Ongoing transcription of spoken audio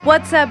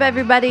What's up,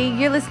 everybody?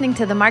 You're listening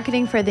to the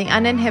Marketing for the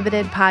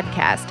Uninhibited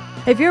podcast.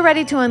 If you're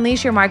ready to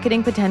unleash your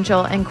marketing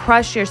potential and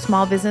crush your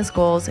small business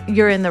goals,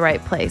 you're in the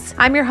right place.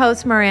 I'm your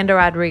host, Miranda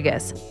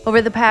Rodriguez.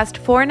 Over the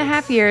past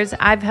 4.5 years,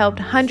 I've helped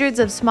hundreds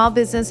of small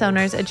business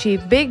owners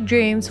achieve big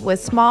dreams with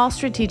small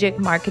strategic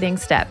marketing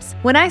steps.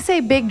 When I say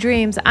big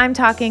dreams, I'm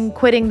talking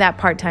quitting that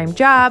part-time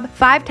job,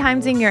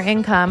 5-timesing your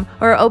income,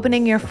 or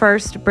opening your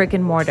first brick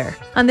and mortar.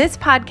 On this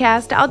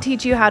podcast, I'll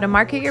teach you how to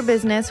market your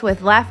business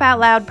with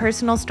laugh-out-loud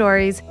personal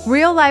stories,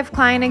 real-life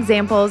client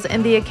examples,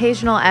 and the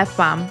occasional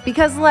F-bomb.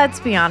 Because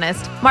let's be honest,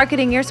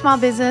 marketing your small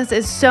business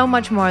is so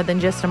much more than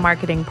just a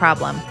marketing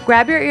problem.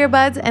 Grab your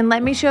earbuds and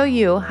let me show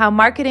you how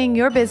marketing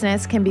your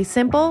business can be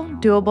simple,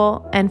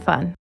 doable, and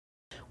fun.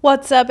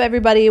 What's up,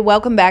 everybody?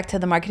 Welcome back to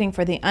the Marketing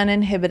for the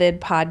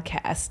Uninhibited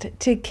podcast.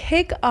 To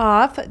kick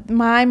off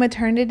my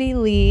maternity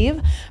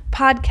leave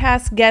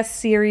podcast guest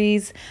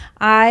series,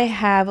 I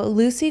have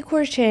Lucy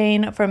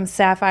Courchaine from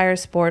Sapphire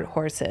Sport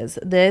Horses.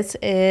 This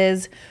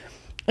is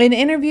an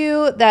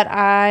interview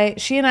that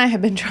she and I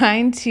have been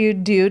trying to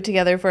do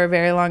together for a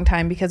very long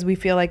time because we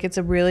feel like it's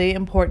a really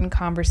important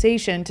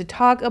conversation to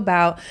talk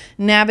about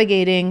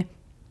navigating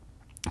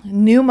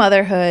new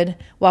motherhood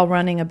while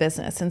running a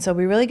business. And so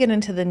we really get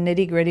into the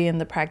nitty-gritty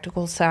and the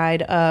practical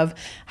side of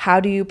how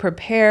do you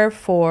prepare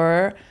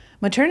for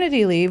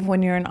maternity leave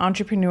when you're an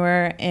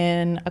entrepreneur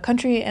in a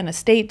country and a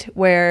state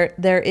where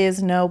there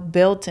is no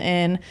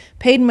built-in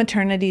paid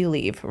maternity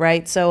leave,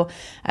 right? So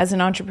as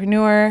an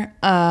entrepreneur,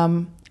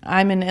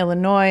 I'm in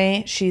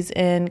Illinois. She's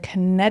in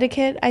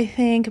Connecticut, I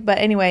think. But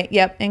anyway,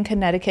 in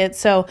Connecticut.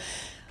 So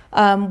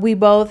we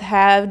both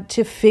had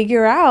to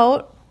figure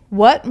out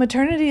what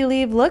maternity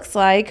leave looks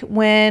like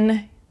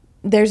when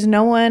there's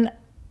no one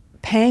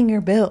paying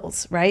your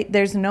bills, right?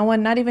 There's no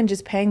one, not even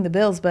just paying the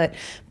bills, but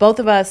both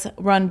of us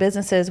run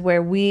businesses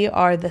where we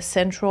are the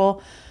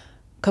central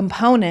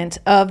component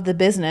of the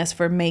business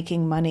for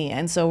making money.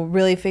 And so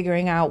really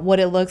figuring out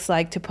what it looks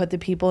like to put the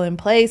people in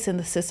place and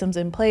the systems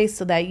in place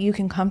so that you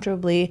can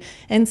comfortably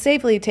and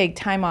safely take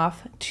time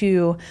off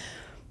to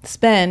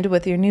spend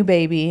with your new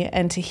baby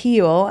and to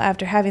heal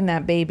after having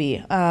that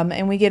baby.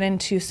 And we get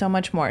into so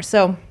much more.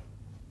 So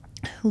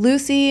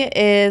Lucy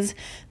is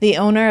the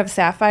owner of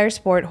Sapphire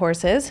Sport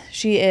Horses.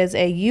 She is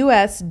a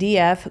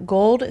USDF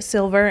gold,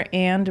 silver,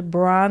 and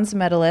bronze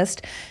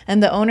medalist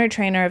and the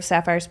owner-trainer of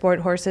Sapphire Sport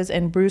Horses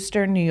in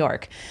Brewster, New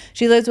York.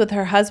 She lives with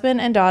her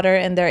husband and daughter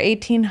in their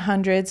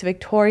 1800s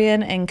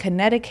Victorian in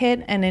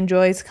Connecticut and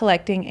enjoys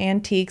collecting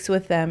antiques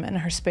with them in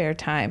her spare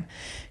time.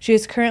 She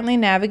is currently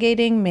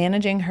navigating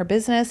managing her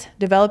business,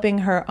 developing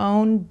her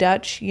own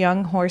Dutch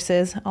young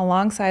horses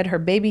alongside her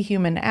baby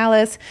human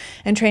Alice,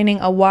 and training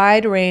a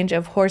wide range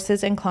of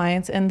horses and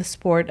clients in the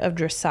sport of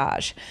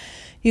dressage.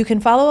 You can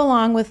follow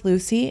along with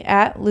Lucy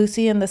at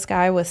Lucy in the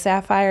Sky with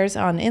Sapphires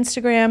on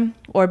Instagram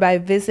or by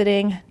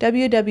visiting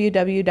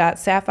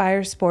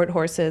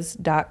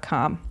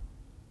www.sapphiresporthorses.com.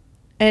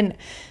 And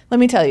let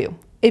me tell you,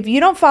 if you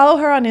don't follow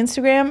her on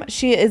Instagram,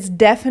 she is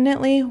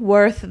definitely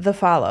worth the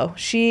follow.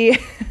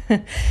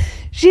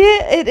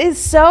 It is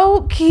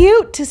so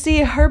cute to see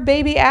her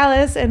baby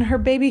Alice and her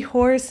baby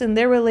horse and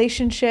their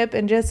relationship,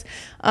 and just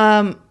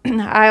I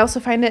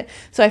find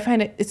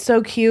it's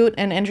so cute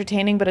and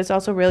entertaining, but it's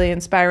also really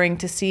inspiring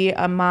to see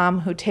a mom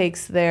who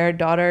takes their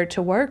daughter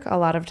to work a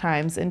lot of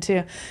times and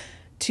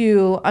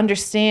to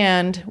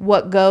understand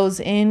what goes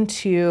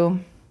into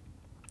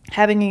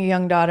having a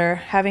young daughter,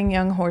 having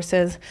young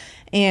horses,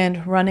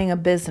 and running a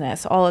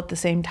business all at the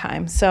same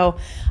time. So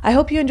I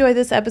hope you enjoyed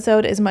this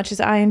episode as much as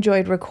I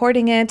enjoyed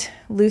recording it.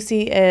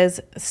 Lucy is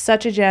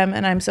such a gem,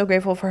 and I'm so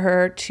grateful for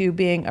her to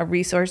being a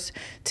resource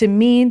to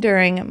me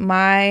during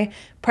my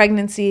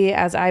pregnancy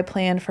as I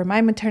planned for my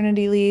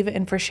maternity leave,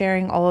 and for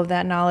sharing all of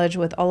that knowledge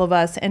with all of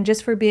us, and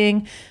just for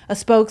being a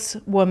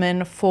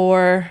spokeswoman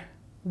for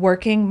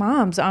working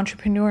moms,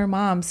 entrepreneur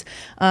moms,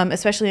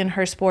 especially in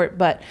her sport,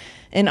 but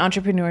in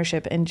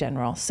entrepreneurship in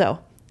general. So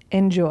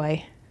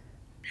enjoy.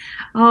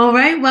 All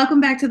right. Welcome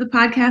back to the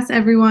podcast,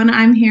 everyone.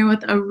 I'm here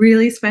with a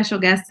really special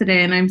guest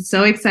today, and I'm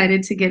so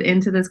excited to get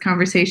into this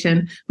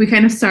conversation. We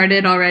kind of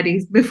started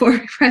already before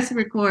we press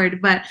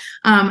record, but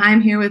I'm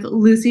here with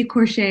Lucy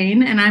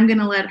Courchaine, and I'm going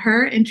to let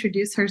her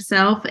introduce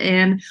herself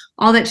and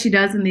all that she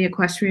does in the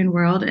equestrian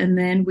world, and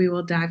then we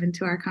will dive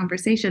into our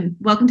conversation.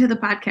 Welcome to the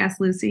podcast,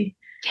 Lucy.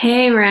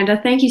 Hey,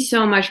 Miranda, thank you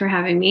so much for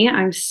having me.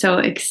 I'm so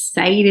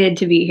excited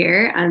to be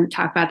here and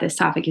talk about this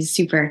topic. Is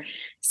super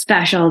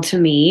special to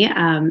me.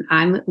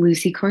 I'm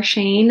Lucy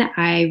Courchaine.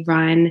 I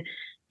run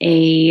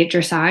a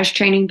dressage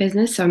training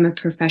business. So I'm a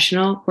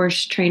professional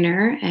horse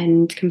trainer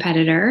and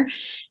competitor.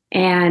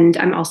 And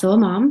I'm also a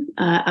mom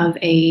of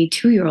a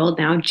 2-year-old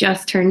now,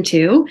 just turned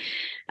 2.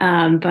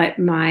 But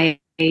my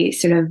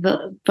sort of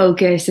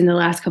focus in the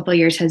last couple of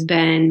years has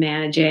been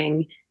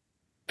managing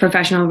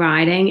professional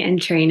riding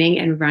and training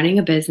and running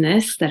a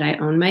business that I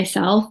own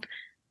myself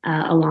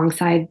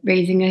alongside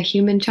raising a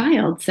human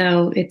child.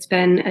 So it's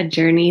been a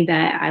journey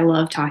that I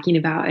love talking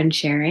about and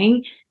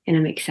sharing, and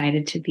I'm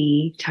excited to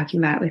be talking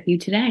about it with you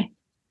today.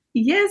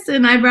 Yes,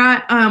 and I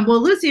brought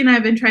Lucy and I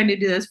have been trying to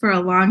do this for a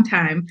long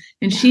time,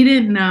 and she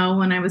didn't know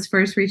when I was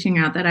first reaching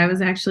out that I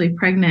was actually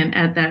pregnant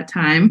at that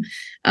time.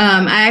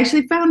 I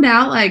actually found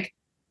out like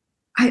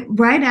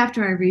right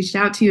after I reached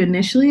out to you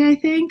initially, I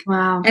think.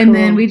 Wow, And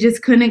then cool. we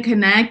just couldn't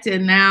connect,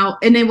 and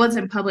it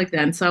wasn't public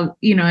then. So,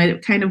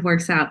 it kind of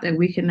works out that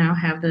we can now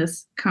have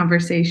this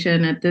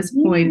conversation at this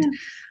point.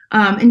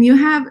 Yeah, And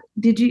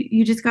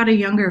you just got a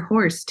younger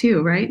horse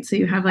too, right? So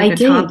you have like I a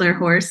did. toddler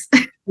horse.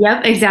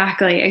 Yep,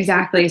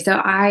 exactly. So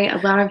a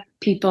lot of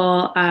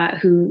people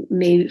who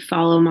may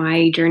follow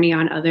my journey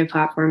on other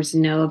platforms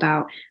know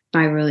about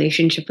my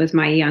relationship with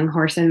my young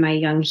horse and my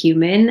young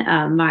human.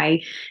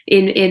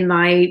 In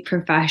my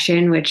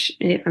profession, which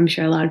I'm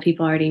sure a lot of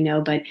people already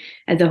know, but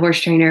as a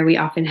horse trainer, we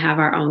often have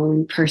our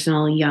own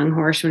personal young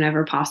horse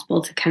whenever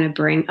possible to kind of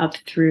bring up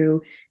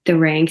through the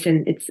ranks,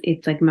 and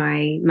it's like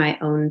my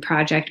own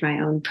project, my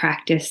own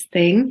practice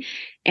thing.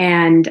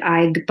 And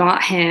I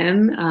bought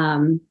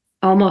him.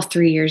 Almost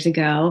 3 years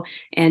ago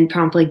and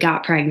promptly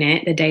got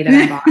pregnant the day that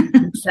I bought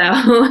him.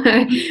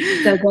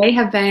 So they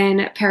have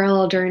been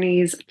parallel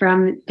journeys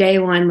from day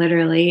one,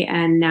 literally,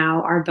 and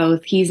now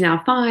he's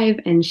now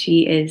 5 and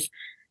she is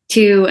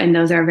 2. And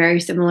those are very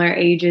similar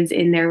ages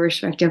in their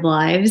respective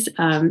lives.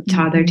 Toddler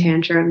Mhm.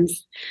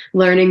 tantrums,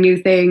 learning new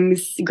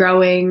things,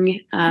 growing,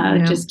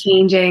 Yeah. just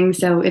changing.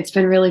 So it's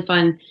been really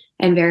fun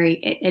and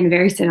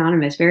very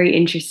synonymous, very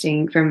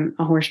interesting from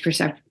a horse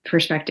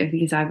perspective,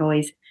 because I've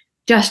always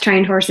just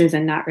trained horses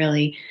and not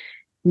really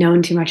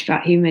known too much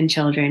about human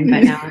children,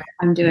 but now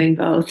I'm doing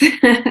both. So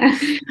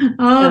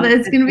Oh,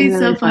 that's it's going to been be so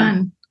really fun.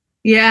 fun.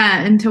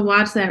 Yeah, and to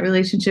watch that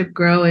relationship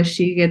grow as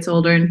she gets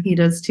older and he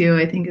does too,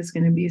 I think is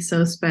going to be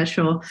so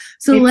special.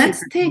 So It's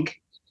super cool.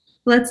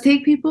 let's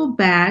take people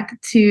back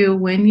to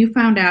when you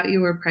found out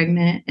you were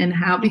pregnant and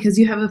how, because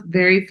you have a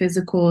very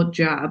physical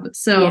job.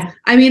 So, Yeah.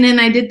 I mean,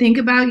 and I did think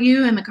about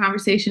you and the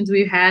conversations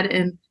we've had,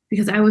 and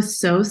because I was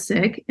so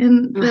sick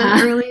in the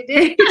Uh-huh. early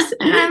days.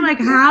 And I'm like,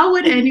 how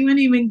would anyone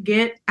even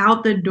get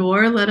out the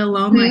door, let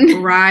alone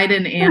like ride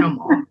an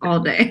animal all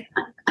day?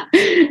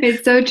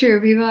 It's so true.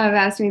 People have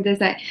asked me this,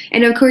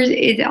 and of course,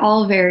 it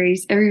all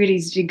varies.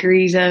 Everybody's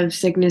degrees of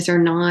sickness or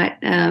not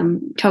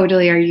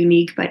totally are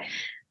unique. But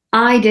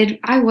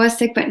I was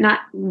sick, but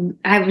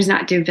I was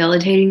not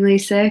debilitatingly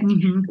sick,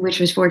 Mm-hmm.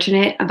 which was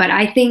fortunate. But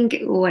I think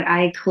what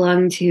I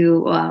clung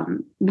to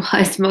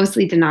was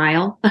mostly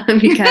denial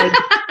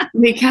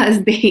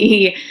because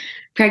the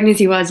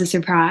pregnancy was a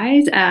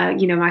surprise.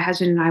 My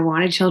husband and I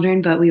wanted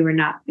children, but we were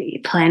not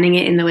planning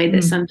it in the way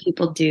that some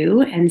people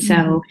do. And Mm-hmm.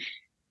 so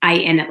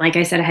like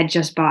I said, I had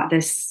just bought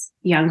this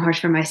young horse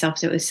for myself.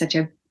 So it was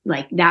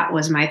that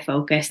was my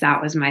focus.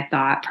 That was my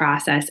thought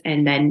process.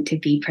 And then to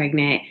be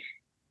pregnant,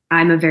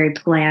 I'm a very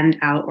planned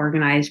out,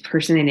 organized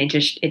person, and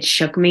it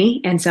shook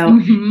me. And so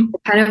Mm-hmm.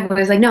 it kind of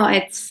was like, no,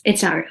 it's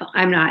not real.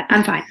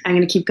 I'm fine. I'm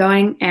going to keep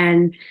going.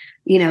 And,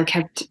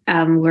 kept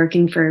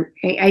working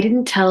I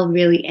didn't tell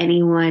really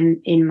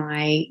anyone in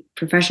my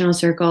professional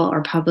circle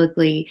or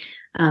publicly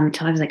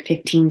till I was like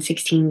 15,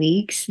 16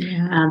 weeks,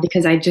 Yeah.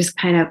 because I just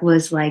kind of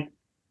was like,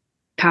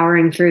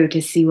 powering through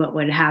to see what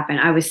would happen.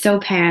 I was so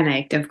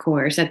panicked, of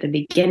course, at the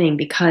beginning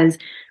because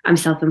I'm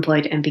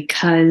self-employed and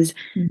because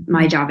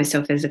my Mm-hmm. job is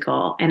so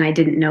physical and I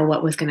didn't know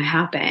what was going to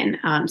happen.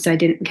 Because I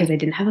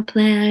didn't have a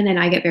plan, and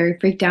I get very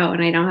freaked out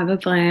when I don't have a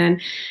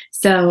plan.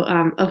 So,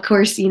 of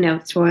course,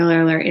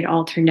 spoiler alert, it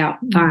all turned out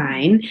Mm-hmm.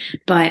 fine,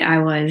 but I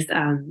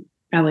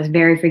was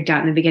very freaked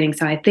out in the beginning.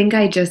 So I think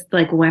I just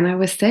like when I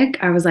was sick,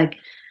 I was like,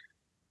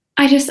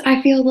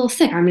 I feel a little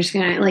sick. I'm just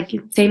gonna like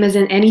same as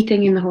in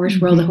anything in the horse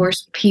world. The Mm-hmm.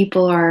 horse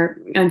people are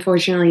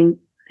unfortunately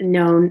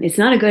known. It's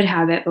not a good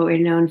habit, but we're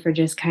known for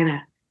just kind of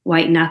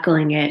white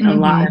knuckling it a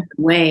lot of Mm-hmm.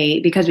 the way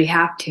because we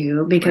have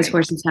to, because Right.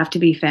 horses have to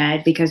be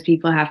fed, because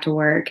people have to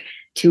work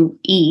to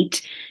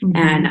eat, Mm-hmm.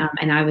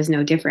 and I was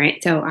no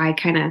different. So I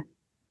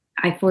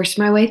forced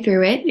my way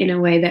through it in a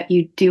way that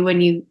you do when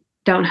you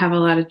don't have a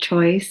lot of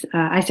choice.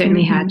 I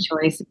certainly had Mm-hmm.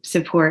 choice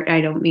support. I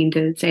don't mean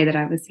to say that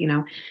I was,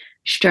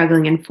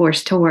 struggling and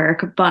forced to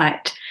work,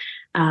 but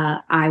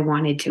I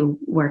wanted to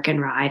work and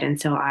ride. And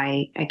so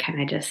I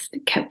kind of just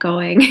kept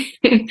going.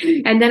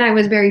 And then I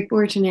was very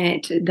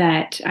fortunate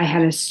that I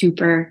had a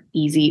super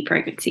easy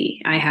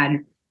pregnancy. I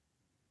had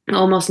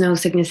almost no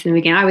sickness in the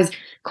beginning. I was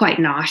quite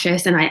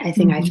nauseous, and I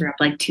think I Mm-hmm. threw up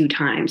like 2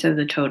 times of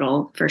the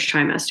total first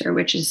trimester,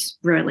 which is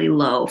really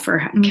low for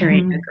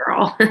carrying Mm-hmm. a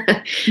girl.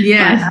 but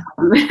Yes.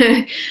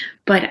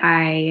 but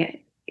I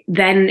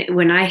then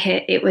when I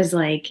hit, it was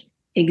like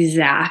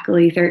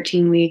exactly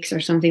 13 weeks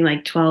or something,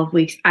 like 12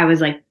 weeks. I was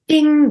like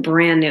ding,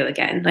 brand new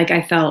again. Like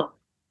I felt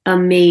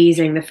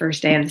amazing the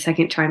first day of the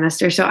second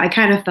trimester. So I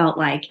kind of felt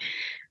like,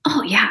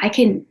 oh yeah, I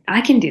can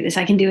do this.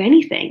 I can do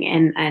anything.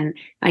 And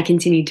I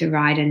continued to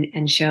ride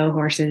and show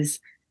horses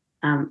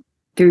um,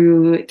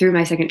 through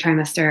my second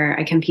trimester.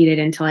 I competed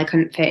until I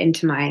couldn't fit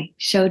into my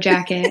show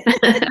jacket.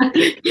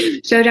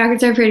 Show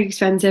jackets are pretty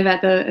expensive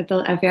at the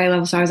FEI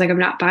level, so I was like, I'm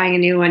not buying a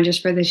new one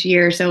just for this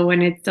year. So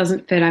when it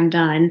doesn't fit, I'm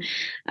done.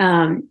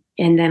 And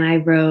then I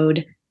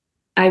rode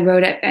I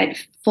rode at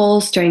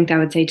full strength, I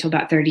would say, till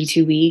about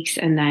 32 weeks.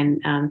 And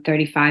then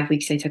 35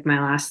 weeks, I took my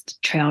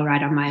last trail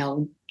ride on my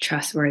old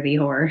trustworthy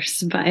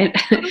horse. But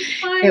Oh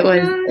my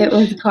it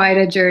was gosh. quite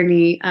a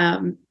journey.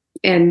 And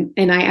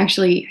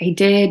I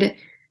did.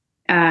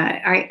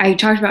 I've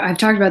talked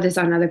about this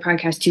on other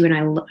podcasts too, and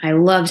I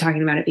love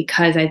talking about it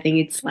because I think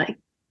it's like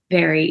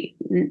very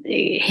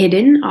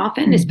hidden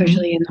often, Mhm.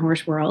 especially in the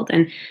horse world.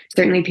 And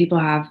certainly people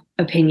have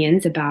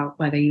opinions about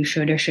whether you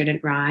should or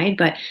shouldn't ride,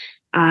 but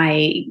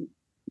I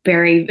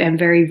am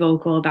very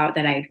vocal about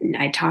that.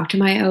 I talk to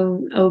my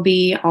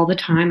OB all the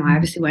time. I Mhm.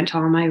 obviously went to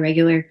all my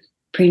regular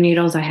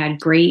prenatals. I had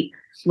great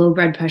low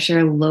blood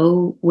pressure,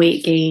 low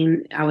weight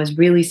gain.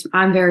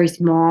 I'm very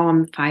small.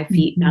 I'm 5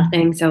 feet, Mhm.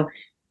 nothing. So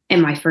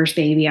and my first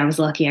baby, I was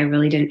lucky. I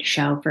really didn't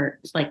show for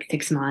like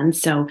 6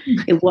 months. So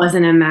it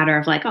wasn't a matter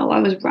of like, oh, I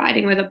was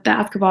riding with a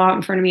basketball out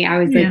in front of me. I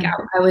was like, Yeah.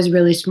 I was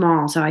really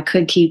small, so I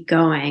could keep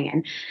going.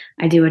 And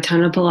I do a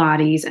ton of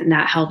Pilates, and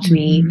that helped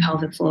me Mhm.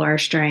 pelvic floor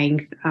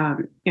strength.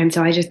 And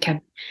so I just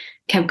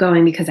kept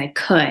going because I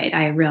could.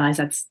 I realized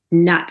that's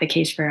not the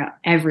case for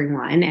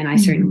everyone, and I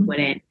certainly Mhm.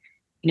 wouldn't,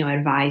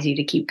 advise you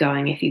to keep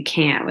going if you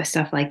can't with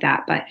stuff like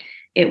that. But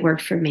it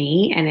worked for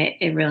me, and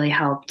it really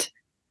helped.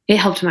 It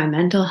helped my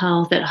mental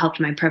health. It helped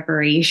my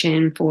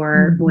preparation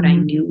for what I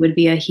Mhm. knew would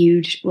be a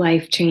huge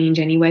life change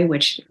anyway,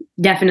 which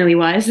definitely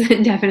was,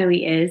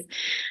 definitely is.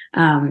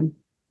 Um,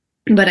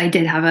 but I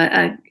did have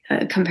a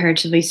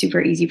comparatively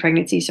super easy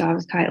pregnancy, so I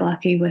was quite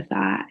lucky with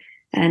that.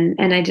 And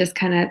I just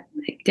kind of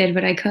did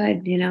what I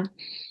could.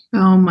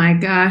 Oh my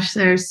gosh,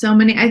 there's so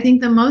many. I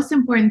think the most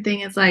important thing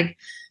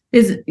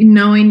is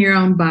knowing your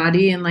own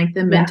body and like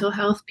the Yeah, mental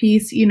health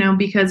piece,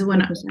 because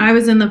when 100%. I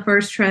was in the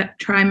first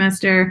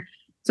trimester,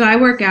 so I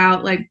work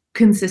out like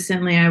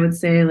consistently, I would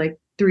say like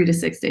 3 to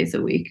 6 days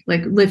a week,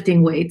 like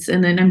lifting weights,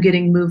 and then I'm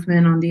getting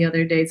movement on the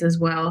other days as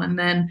well.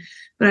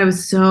 But I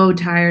was so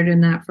tired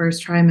in that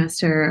first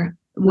trimester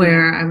Yeah.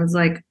 where I was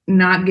like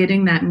not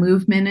getting that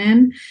movement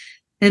in.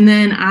 And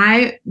then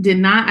I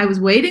was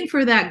waiting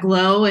for that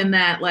glow and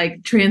that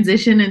like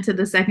transition into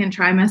the second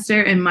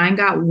trimester, and mine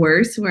got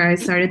worse where I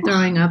started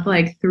throwing up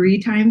like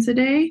 3 times a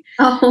day.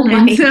 Oh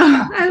And my so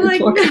I'm God, like,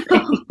 poor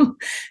thing. no.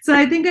 So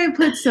I think I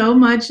put so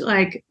much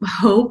like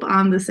hope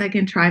on the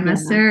second Yeah.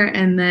 trimester.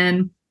 And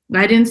then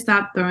I didn't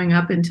stop throwing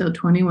up until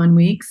 21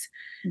 weeks.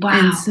 And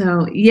Wow.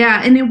 so,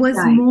 yeah. And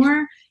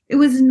Yikes. it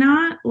was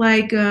not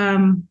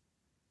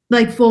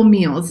like full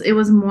meals. It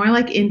was more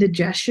like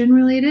indigestion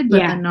related, but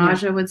the Yeah. Yeah.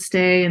 nausea would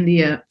stay and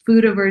the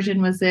food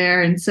aversion was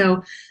there. And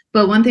so,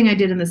 but one thing I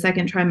did in the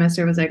second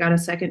trimester was I got a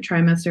second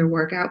trimester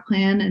workout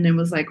plan. And it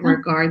was like, Oh,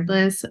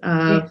 regardless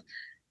yeah. of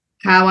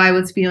how I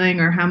was feeling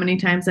or how many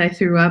times I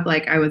threw up,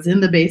 like I was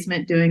in the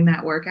basement doing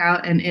that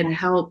workout, and it Nice.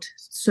 helped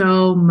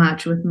so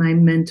much with my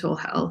mental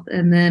health.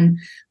 And then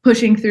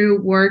pushing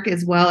through work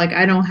as well. Like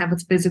I don't have a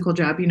physical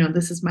job,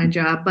 this is my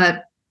job,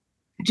 but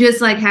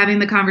just like having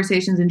the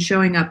conversations and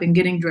showing up and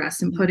getting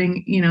dressed and Yeah.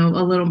 putting,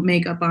 a little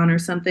makeup on or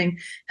something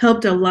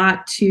helped a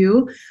lot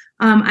too.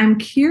 I'm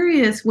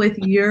curious with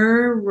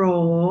your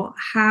role,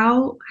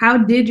 how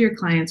did your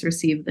clients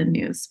receive the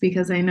news?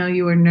 Because I know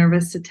you were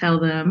nervous to tell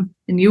them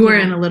and you were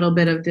Yeah. in a little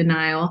bit of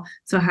denial.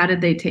 So how did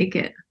they take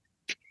it?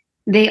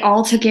 They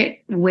all took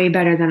it way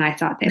better than I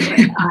thought they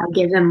would.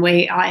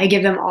 I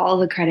give them all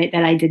the credit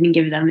that I didn't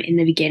give them in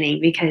the beginning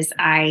because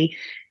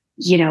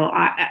you know,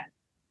 I,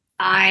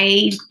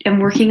 I am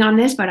working on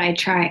this, but I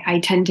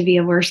tend to be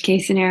a worst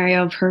case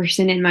scenario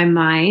person in my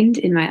mind,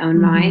 in my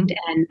own mind.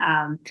 Mhm.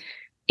 And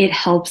it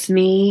helps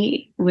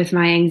me with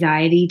my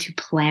anxiety to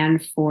plan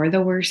for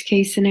the worst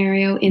case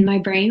scenario in my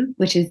brain,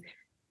 which is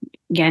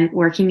again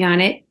working on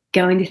it,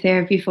 going to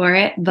therapy for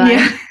it. But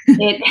Yeah.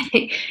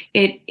 it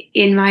it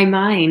in my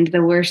mind,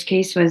 the worst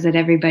case was that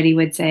everybody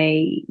would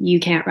say, you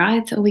can't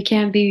ride, so we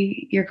can't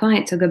be your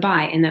client, so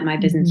goodbye, and that my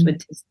business Mhm.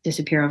 would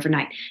disappear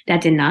overnight.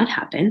 That did not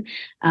happen.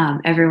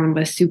 Everyone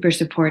was super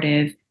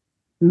supportive.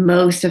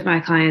 Most of my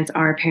clients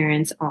are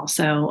parents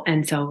also,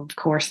 and so of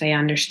course they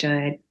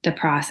understood the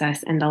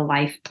process and the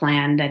life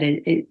plan that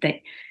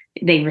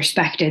they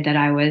respected that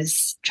I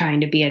was trying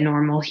to be a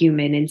normal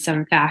human in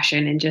some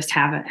fashion and just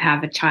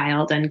have a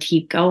child and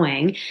keep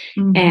going.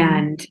 Mhm.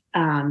 And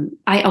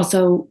I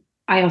also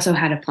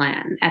had a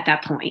plan at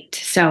that point.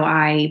 So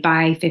I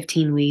by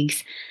 15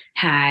 weeks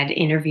had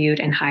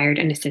interviewed and hired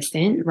an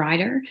assistant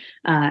rider,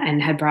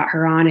 and had brought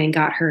her on and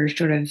got her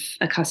sort of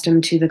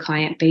accustomed to the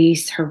client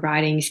base. Her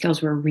riding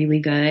skills were really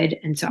good.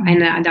 And so,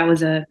 and Mhm. that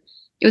was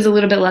it was a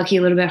little bit lucky,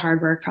 a little bit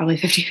hard work, probably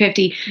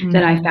 50-50,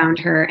 that I Mhm. found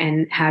her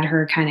and had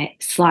her kind of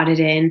slotted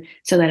in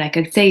so that I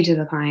could say to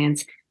the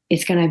clients,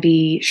 it's going to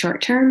be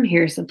short term.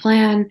 Here's the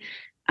plan.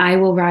 I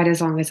will ride as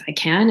long as I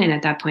can. And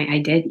at that point, I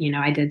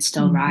did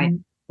still ride Mhm.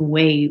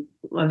 way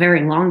a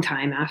very long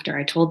time after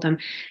I told them,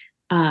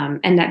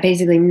 and that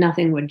basically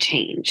nothing would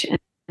change.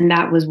 And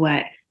that was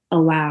what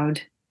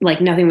allowed, like,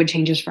 nothing would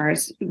change as far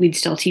as we'd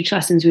still teach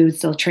lessons, we would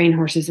still train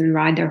horses and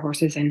ride their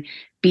horses and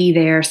be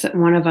there. So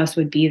one of us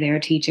would be there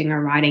teaching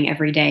or riding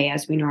every day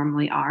as we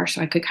normally are.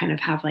 So I could kind of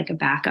have like a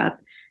backup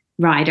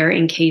rider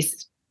in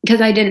case.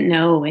 because I didn't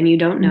know, and you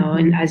don't know.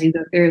 And as you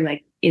go through,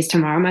 like, is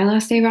tomorrow my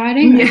last day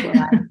riding?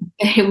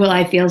 Like, will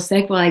I feel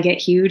sick? Will I get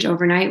huge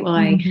overnight? Will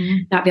I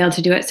not be able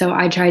to do it? So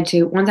I tried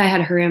to, once I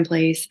had her in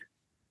place,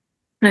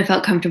 I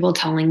felt comfortable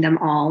telling them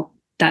all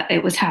that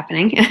it was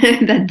happening,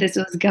 that this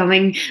was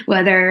coming,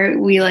 whether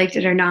we liked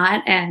it or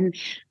not. And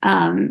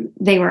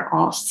they were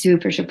all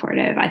super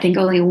supportive. I think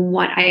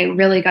I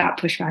really got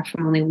pushback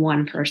from only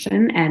one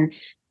person. And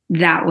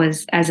that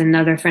was, as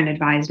another friend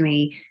advised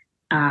me,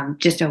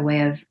 just a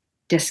way of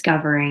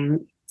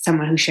discovering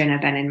someone who shouldn't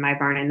have been in my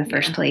barn in the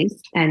first place.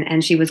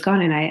 And she was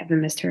gone, and I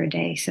haven't missed her a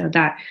day. So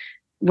that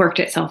worked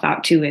itself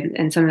out too.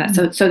 And some of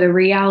that. So the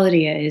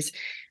reality is,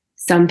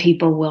 some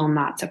people will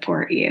not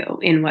support you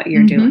in what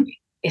you're doing,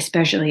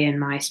 especially in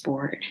my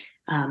sport.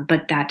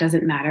 But that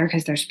doesn't matter,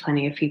 because there's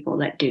plenty of people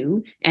that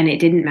do. And it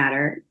didn't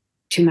matter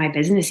to my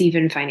business,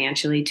 even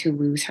financially, to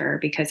lose her,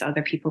 because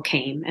other people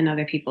came and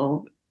other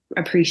people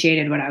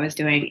appreciated what I was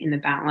doing in the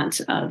balance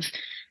of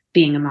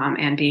being a mom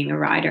and being a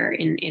rider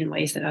in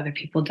ways that other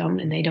people don't,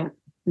 and they don't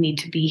need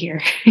to be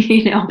here,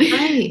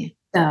 Right.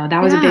 So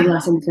that was a big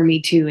lesson for me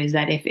too, is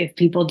that if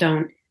people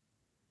don't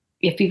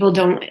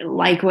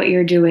like what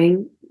you're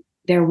doing,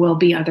 there will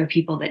be other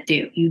people that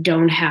do. You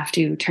don't have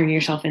to turn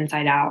yourself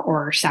inside out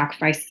or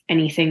sacrifice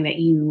anything that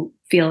you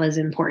feel is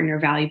important or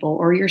valuable,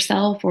 or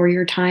yourself or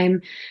your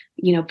time,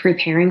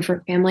 preparing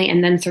for family.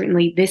 And then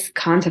certainly this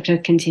concept has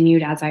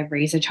continued as I've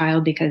raised a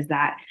child, because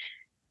that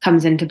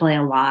comes into play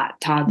a lot.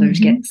 Toddlers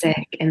get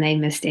sick and they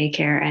miss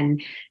daycare,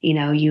 and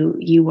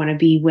you want to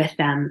be with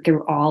them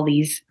through all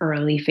these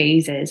early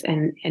phases.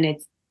 And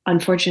it's,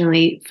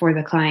 unfortunately for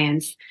the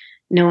clients,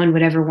 no one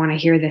would ever want to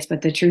hear this,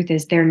 but the truth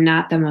is, they're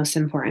not the most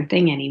important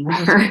thing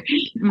anymore.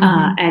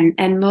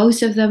 And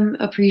most of them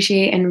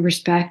appreciate and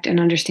respect and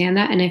understand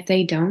that. And if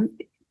they don't,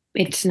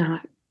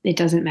 it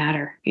doesn't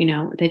matter,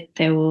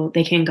 that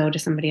they can go to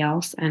somebody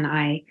else. And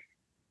I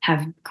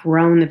have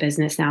grown the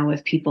business now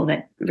with people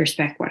that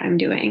respect what I'm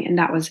doing. And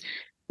that was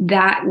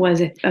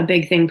a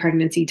big thing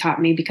pregnancy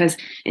taught me, because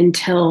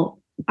until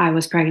I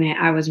was pregnant,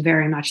 I was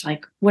very much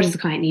like, what does the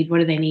client need? What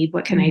do they need?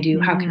 What can I do?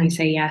 How can I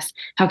say yes?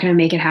 How can I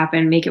make it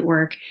happen, make it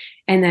work?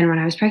 And then when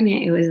I was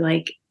pregnant, it was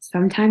like,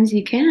 sometimes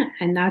you can't,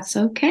 and that's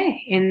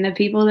okay. And the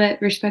people that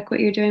respect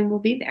what you're doing will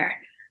be there.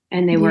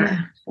 And they were.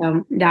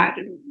 So that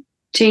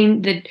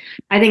changed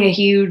I think a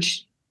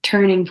huge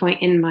turning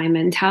point in my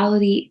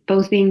mentality,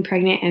 both being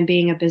pregnant and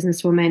being a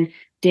businesswoman,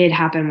 did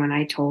happen when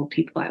I told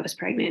people I was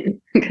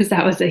pregnant, because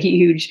that was a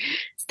huge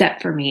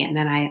step for me. And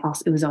then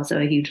it was also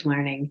a huge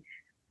learning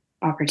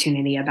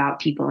opportunity about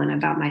people and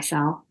about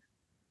myself.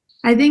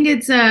 I think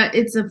it's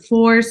a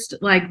forced,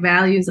 like,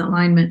 values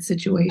alignment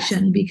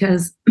situation,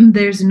 because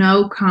there's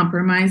no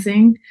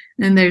compromising,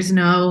 and there's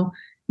no,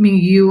 I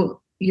mean,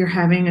 you're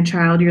having a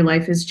child, your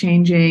life is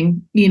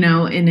changing,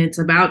 and it's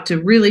about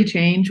to really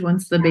change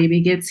once the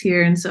baby gets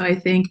here. And so I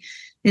think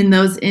in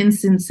those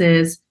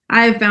instances,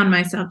 I have found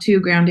myself too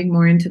grounding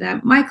more into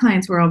that. My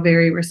clients were all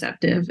very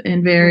receptive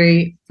and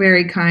very,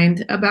 very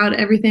kind about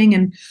everything.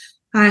 And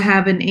I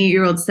have an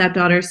 8-year-old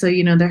stepdaughter, so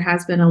there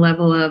has been a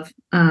level of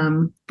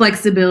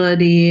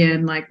flexibility,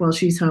 and like, well,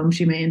 she's home,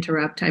 she may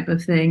interrupt type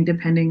of thing,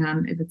 depending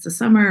on if it's the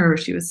summer or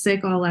she was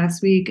sick all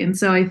last week. And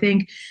so I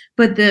think,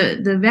 but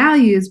the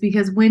values,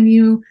 because when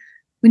you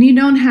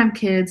don't have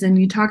kids and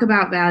you talk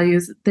about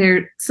values,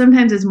 there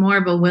sometimes is more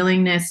of a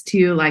willingness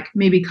to, like,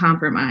 maybe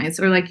compromise,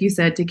 or like you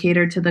said, to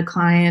cater to the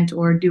client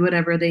or do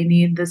whatever they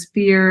need. This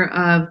fear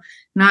of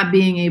not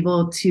being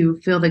able to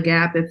fill the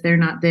gap if they're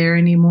not there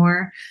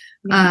anymore.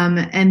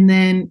 And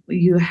then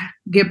you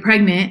get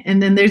pregnant,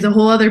 and then there's a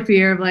whole other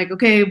fear of, like,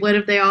 okay, what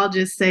if they all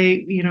just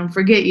say,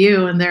 forget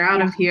you, and they're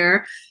out of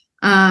here.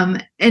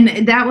 And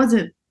that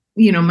wasn't,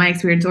 my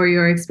experience or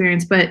your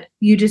experience, but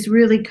you just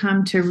really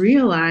come to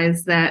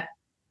realize that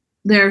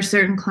there are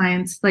certain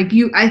clients, like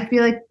I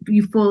feel like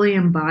you fully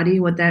embody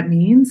what that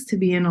means to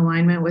be in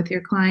alignment with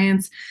your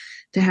clients,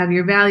 to have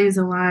your values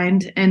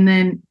aligned, and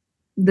then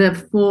the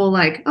full,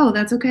 like, oh,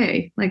 that's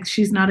okay. Like,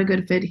 she's not a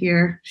good fit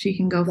here. She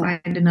can go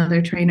find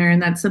another trainer.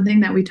 And that's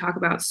something that we talk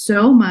about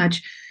so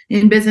much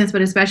in business,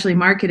 but especially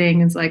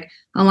marketing, is like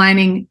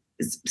aligning,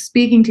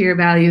 speaking to your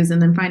values,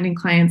 and then finding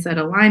clients that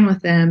align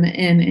with them.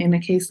 And in a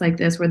case like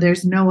this, where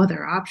there's no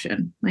other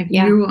option, like,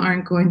 you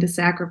aren't going to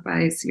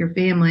sacrifice your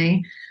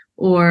family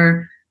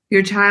or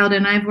your child.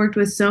 And I've worked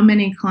with so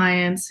many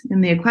clients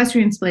in the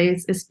equestrian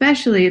space,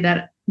 especially,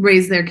 that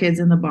raise their kids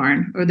in the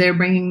barn, or they're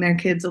bringing their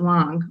kids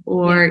along,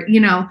 or,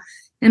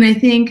 and I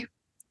think,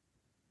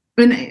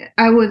 and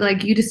I would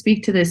like you to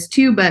speak to this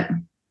too, but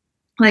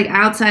like,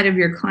 outside of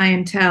your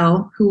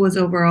clientele who was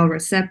overall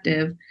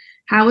receptive,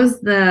 how was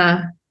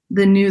the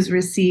news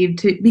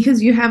received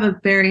because you have a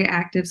very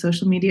active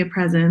social media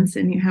presence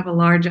and you have a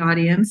large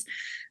audience.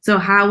 So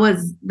how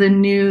was the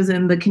news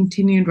and the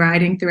continued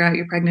riding throughout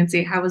your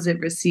pregnancy, how was it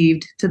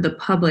received to the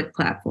public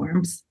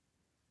platforms?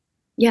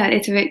 Yeah,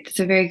 it's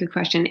a very good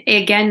question.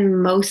 Again,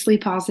 mostly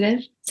positive,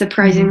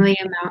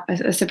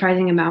 a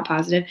surprising amount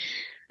positive.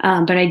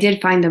 But I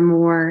did find the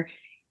more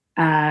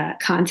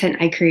content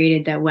I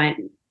created that went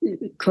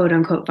quote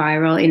unquote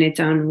viral in its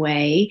own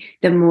way,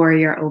 the more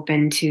you're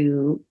open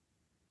to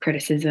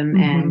criticism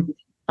and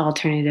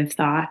alternative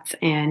thoughts.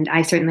 And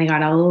I certainly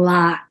got a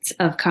lot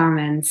of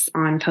comments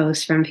on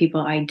posts from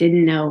people I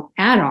didn't know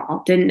at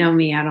all, didn't know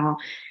me at all,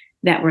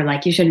 that were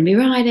like, you shouldn't be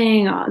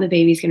riding, oh, the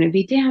baby's going to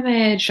be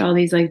damaged, all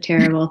these like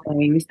terrible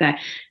things. That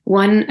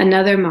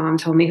another mom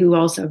told me, who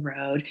also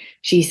rode,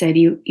 she said,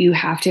 you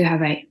have to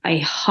have a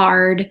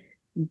hard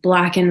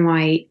black and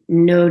white,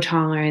 no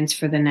tolerance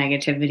for the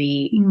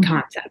negativity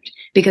concept.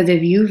 Because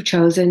if you've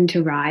chosen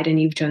to ride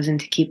and you've chosen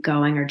to keep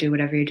going or do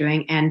whatever you're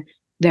doing, and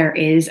there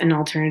is an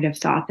alternative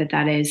thought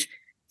that is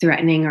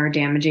threatening or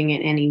damaging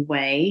in any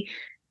way,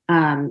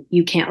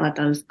 you can't let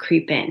those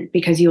creep in,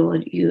 because you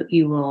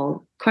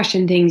will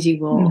question things. You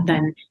will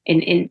then,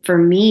 and for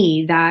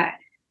me, that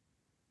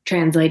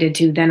translated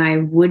to, then I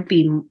would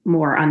be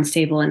more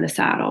unstable in the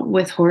saddle.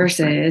 With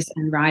horses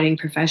and riding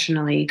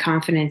professionally,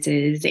 confidence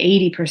is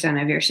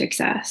 80% of your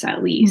success,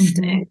 at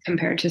least,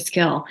 compared to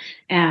skill.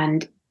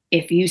 And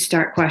if you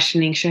start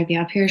questioning, should I be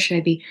up here? Should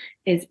I be,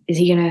 is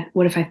he gonna,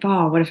 what if I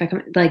fall? What if I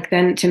come? Like,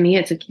 then to me,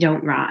 it's like,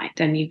 don't ride.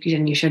 Then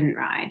you shouldn't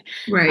ride.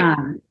 Right.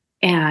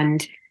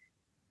 And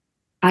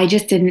I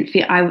just didn't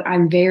feel,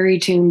 I'm very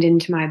tuned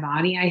into my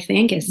body, I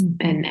think,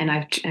 and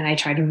I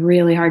tried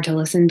really hard to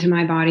listen to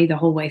my body the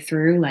whole way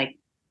through. Like,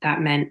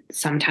 that meant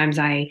sometimes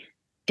I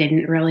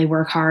didn't really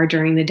work hard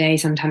during the day.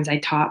 Sometimes I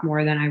taught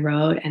more than I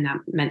rode. And that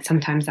meant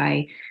sometimes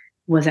I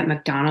was at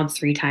McDonald's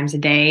 3 times a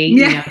day,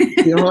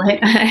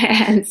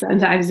 and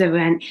sometimes it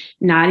meant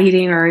not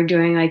eating or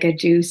doing like a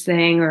juice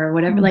thing or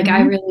whatever. Like,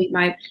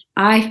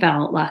 I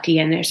felt lucky,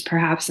 and there's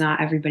perhaps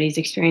not everybody's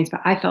experience,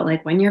 but I felt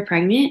like when you're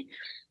pregnant,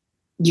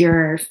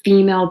 your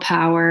female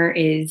power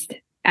is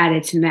at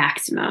its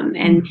maximum.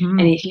 And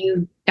if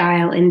you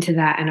dial into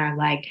that and are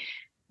like,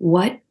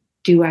 what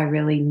do I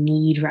really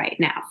need right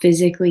now?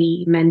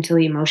 Physically,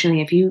 mentally, emotionally.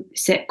 If you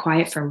sit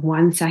quiet for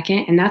 1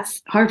 second, and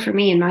that's hard for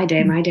me in my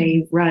day. My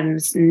day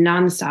runs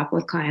nonstop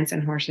with clients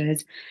and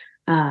horses,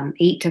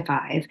 8 to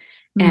 5.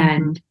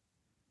 And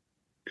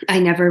I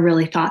never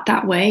really thought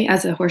that way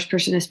as a horse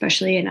person,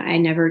 especially. And I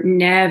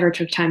never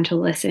took time to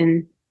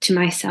listen to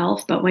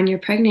myself. But when you're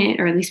pregnant,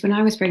 or at least when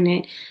I was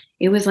pregnant,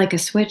 it was like a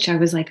switch. I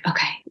was like,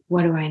 okay,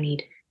 what do I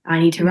need? I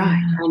need to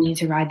ride. I need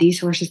to ride these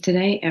horses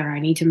today, or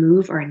I need to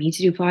move, or I need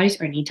to do Pilates,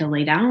 or I need to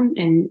lay down,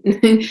 and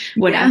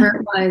whatever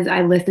it was,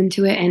 I listened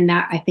to it. And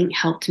that, I think,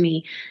 helped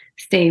me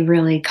stay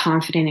really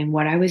confident in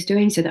what I was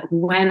doing, so that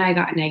when I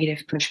got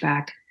negative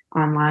pushback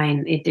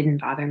online, it didn't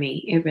bother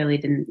me. It really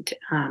didn't.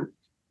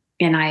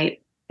 And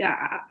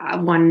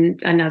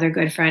another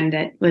good friend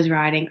that was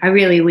riding, I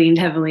really leaned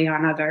heavily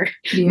on other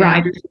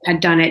riders who had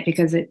done it,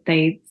 because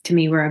they, to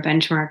me, were a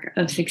benchmark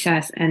of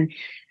success. And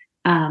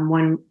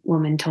one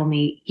woman told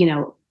me,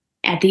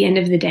 at the end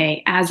of the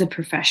day, as a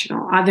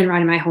professional, I've been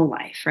riding my whole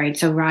life, right?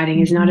 So riding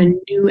is not a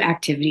new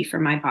activity for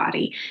my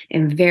body.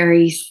 I'm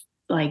very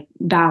like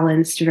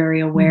balanced,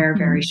 very aware,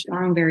 very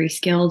strong, very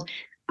skilled.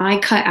 I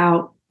cut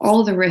out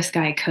all the risk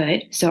I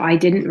could. So I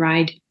didn't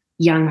ride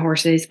young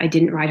horses. I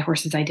didn't ride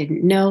horses I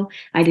didn't know.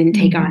 I didn't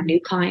take on new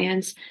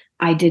clients.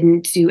 I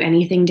didn't do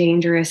anything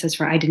dangerous.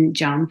 I didn't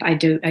jump. I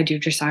do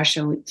dressage,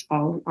 so it's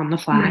all on the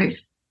flat.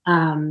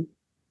 Right.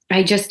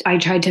 I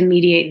tried to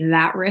mediate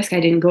that risk. I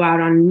didn't go out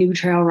on new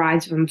trail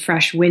rides from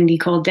fresh, windy,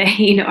 cold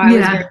day. I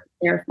was very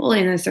careful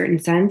in a certain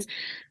sense,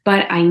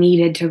 but I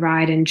needed to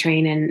ride and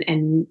train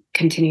and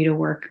continue to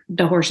work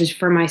the horses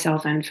for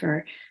myself and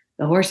for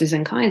the horses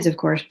and clients, of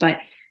course. But,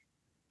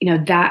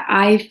 that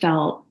I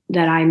felt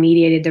that I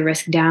mediated the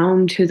risk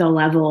down to the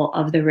level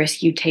of the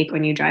risk you take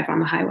when you drive on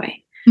the highway.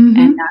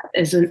 And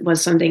that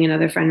was something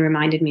another friend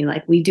reminded me,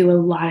 like, we do a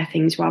lot of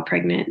things while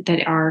pregnant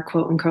that are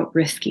quote unquote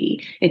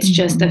risky. It's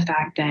just the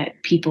fact that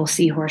people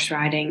see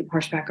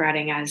horseback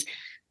riding as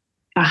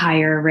a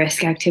higher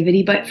risk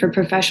activity, but for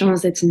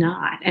professionals, it's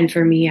not. And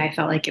for me, I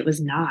felt like it was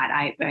not.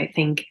 I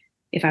think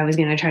if I was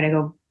going to try to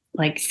go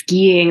like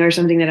skiing or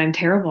something that I'm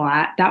terrible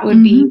at, that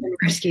would be even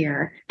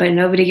riskier, but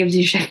nobody gives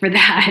you shit for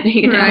that.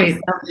 Right.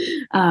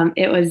 So,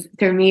 it was,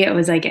 for me, it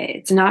was like,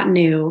 it's not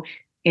new.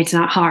 It's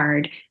not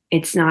hard.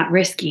 It's not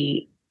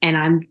risky. And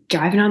I'm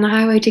driving on the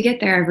highway to get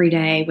there every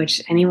day,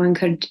 which anyone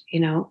could,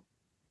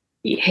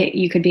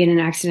 you could be in an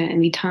accident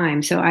any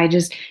time. So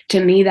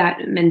to me,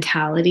 that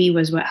mentality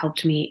was what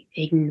helped me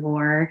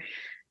ignore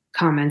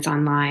comments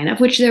online, of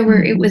which there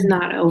were. It was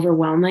not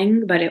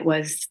overwhelming, but it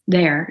was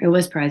there. It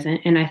was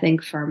present. And I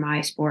think for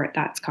my sport,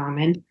 that's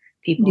common.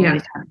 People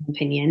always have an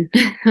opinion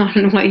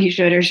on what you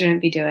should or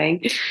shouldn't be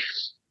doing.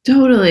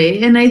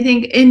 Totally. And I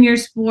think in your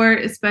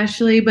sport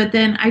especially, but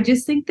then I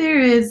just think there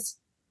is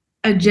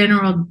a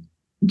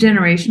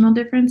generational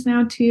difference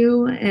now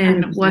too,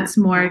 and 100%. What's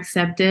more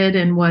accepted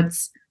and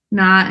what's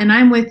not. And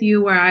I'm with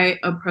you, where I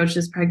approach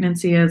this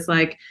pregnancy as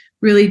like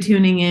really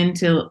tuning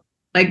into,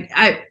 like,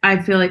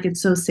 I feel like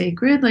it's so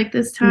sacred, like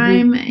this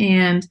time,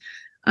 and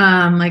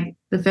like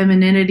the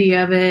femininity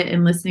of it,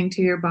 and listening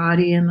to your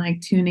body and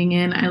like tuning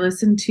in. I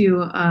listened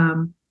to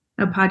a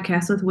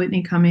podcast with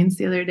Whitney Cummings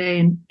the other day,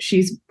 and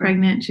she's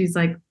pregnant. She's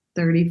like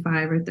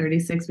 35 or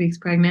 36 weeks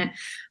pregnant.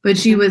 But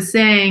she was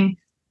saying,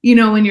 you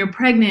know, when you're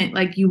pregnant,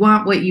 like you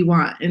want what you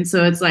want. And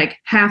so it's like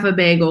half a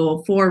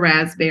bagel, 4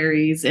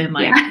 raspberries, and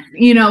like,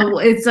 you know,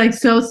 it's like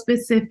so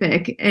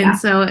specific. And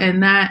so,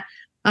 and that,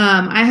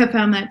 I have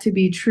found that to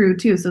be true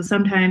too. So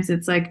sometimes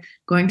it's like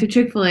going to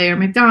Chick-fil-A or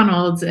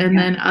McDonald's. And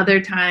then other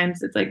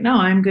times it's like, no,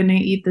 I'm going to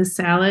eat this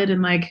salad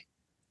and like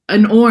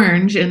an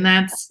orange, and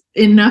that's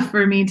enough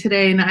for me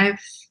today. And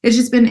it's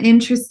just been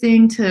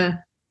interesting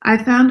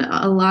I found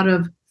a lot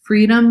of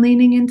freedom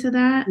leaning into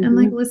that and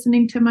like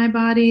listening to my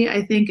body,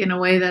 I think in a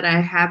way that I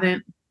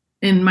haven't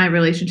in my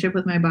relationship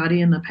with my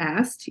body in the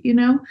past, you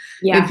know.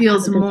 It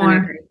feels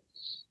more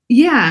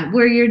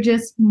where you're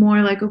just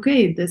more like,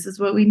 okay, this is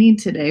what we need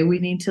today. We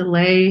need to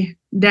lay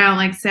down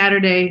like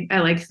Saturday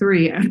at like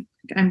 3.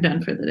 I'm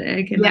done for the day.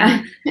 I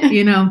cannot,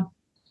 you know,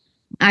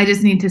 I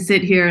just need to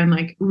sit here and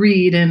like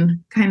read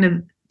and kind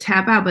of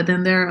tap out. But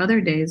then there are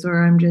other days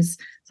where it's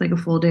like a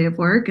full day of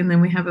work. And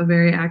then we have a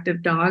very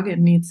active dog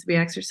and needs to be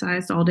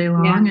exercised all day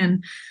long.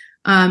 And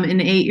an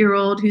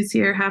 8-year-old who's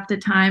here half the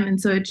time. And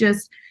so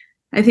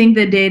I think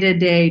the day to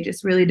day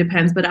just really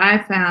depends. But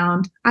I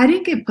found I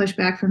didn't get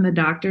pushback from the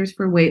doctors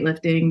for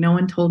weightlifting. No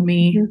one told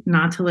me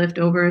not to lift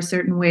over a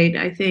certain weight.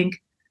 I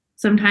think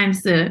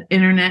sometimes the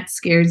internet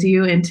scares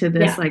you into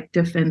this like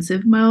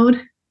defensive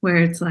mode where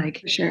it's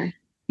like,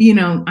 you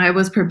know, I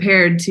was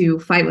prepared to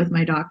fight with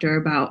my doctor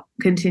about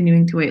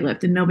continuing to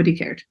weightlift and nobody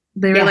cared.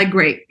 They were like,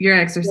 great, you're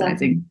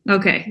exercising.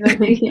 Okay.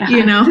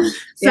 You know,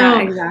 so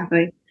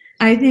exactly.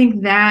 I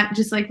think that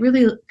just like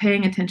really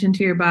paying attention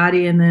to your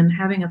body and then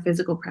having a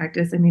physical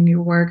practice, I mean,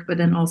 your work, but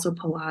then also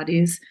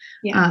Pilates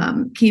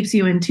keeps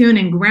you in tune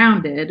and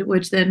grounded,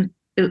 which then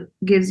it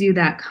gives you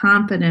that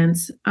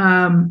confidence.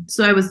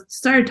 So I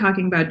started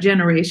talking about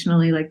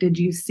generationally, like, did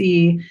you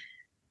see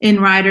in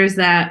riders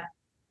that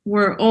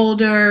were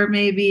older,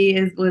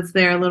 maybe was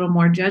there a little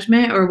more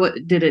judgment, or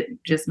what, did it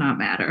just not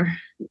matter?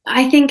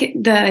 I think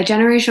the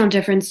generational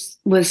difference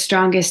was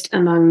strongest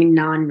among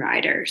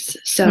non-riders.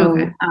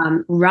 So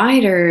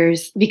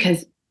riders,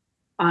 because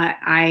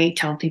I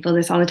tell people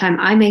this all the time,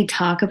 I may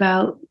talk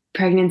about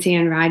pregnancy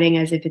and riding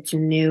as if it's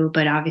new,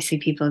 but obviously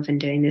people have been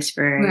doing this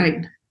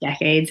for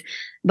decades.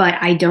 But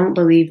I don't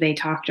believe they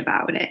talked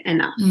about it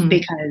enough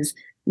because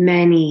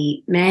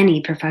many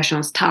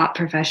professionals, top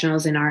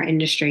professionals in our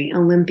industry,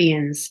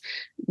 Olympians,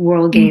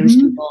 World Games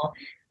people,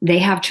 they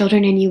have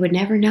children and you would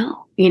never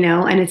know, you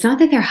know, and it's not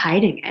that they're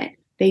hiding it.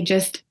 They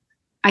just,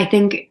 I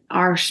think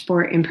our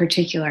sport in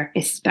particular,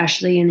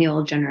 especially in the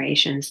old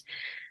generations,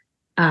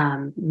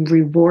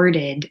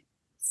 rewarded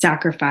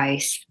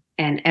sacrifice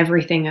and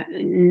everything.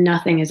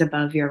 Nothing is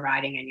above your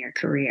riding and your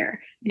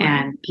career.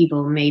 And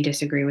people may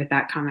disagree with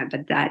that comment,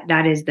 but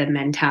that is the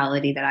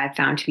mentality that I've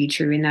found to be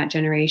true in that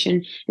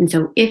generation. And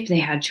so if they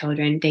had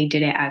children, they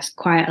did it as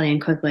quietly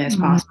and quickly as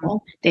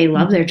possible. They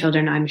love their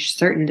children. I'm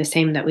certain the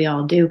same that we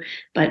all do,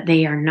 but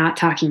they are not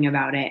talking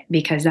about it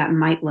because that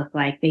might look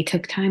like they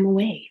took time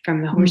away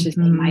from the horses.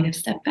 They might have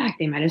stepped back.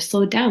 They might have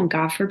slowed down.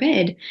 God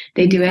forbid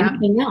they do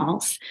anything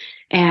else.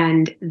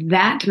 And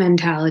that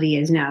mentality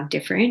is now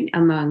different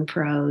among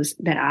pros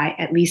that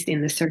at least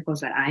in the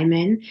circles that I'm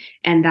in.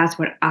 And that's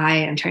what I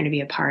am trying to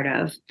be a part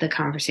of, the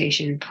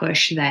conversation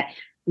push that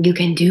you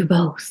can do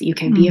both. You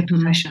can be a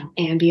professional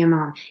and be a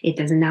mom. It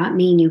does not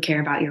mean you care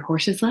about your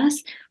horses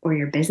less or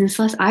your business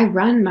less. I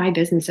run my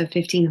business of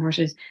 15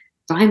 horses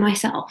by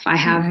myself. I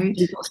have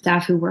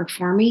staff who work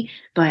for me,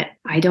 but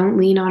I don't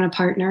lean on a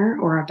partner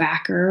or a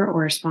backer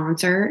or a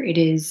sponsor. It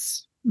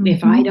is,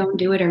 if I don't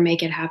do it or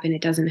make it happen,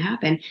 it doesn't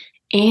happen.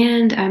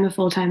 And I'm a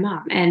full-time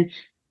mom. And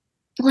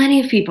plenty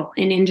of people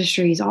in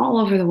industries all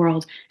over the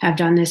world have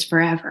done this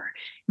forever.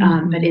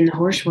 But in the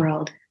horse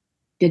world,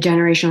 the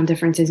generational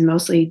difference is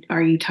mostly,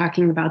 are you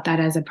talking about that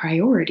as a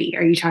priority?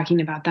 Are you talking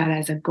about that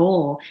as a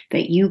goal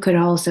that you could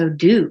also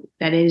do?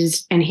 That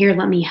is, and here,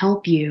 let me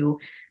help you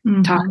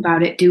talk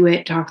about it, do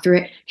it, talk through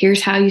it.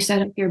 Here's how you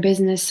set up your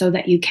business so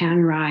that you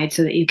can ride,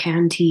 so that you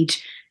can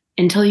teach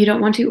until you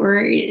don't want to,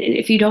 or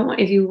if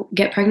you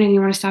get pregnant and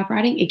you want to stop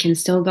riding, it can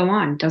still go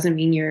on. Doesn't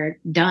mean you're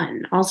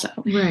done also.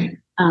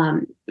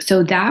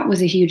 So that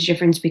was a huge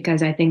difference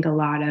because I think a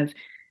lot of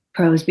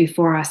pros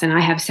before us, and I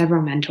have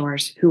several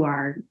mentors who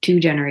are 2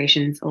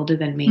 generations older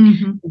than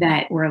me,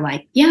 that were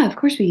like, yeah, of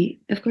course we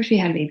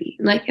had a baby.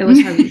 Like, it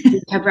was hard.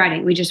 We kept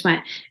riding. We just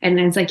went. And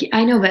it's like,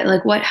 I know, but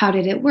like, how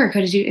did it work?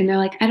 How did you? And they're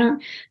like, I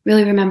don't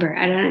really remember.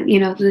 I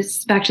don't,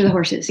 let's back to the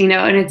horses, and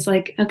it's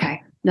like,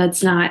 okay,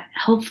 that's not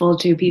helpful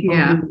to people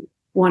who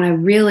want to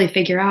really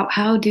figure out,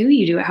 how do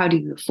you do it? How do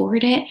you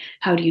afford it?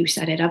 How do you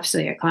set it up so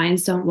your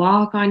clients don't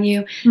walk on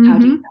you? How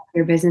do you have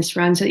your business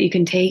run so that you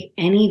can take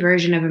any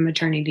version of a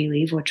maternity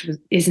leave, which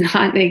is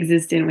not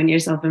existent when you're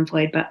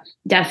self-employed, but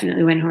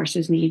definitely when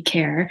horses need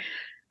care.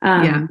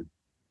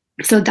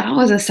 So that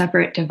was a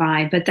separate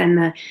divide. But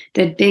then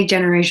the big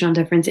generational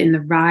difference in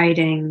the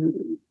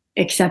riding,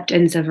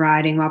 acceptance of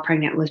riding while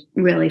pregnant, was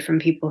really from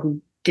people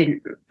who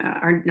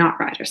are not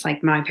riders,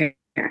 like my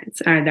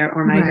parents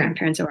or my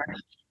grandparents, or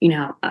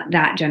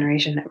that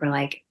generation that were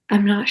like,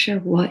 I'm not sure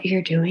what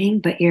you're doing,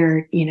 but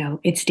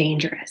it's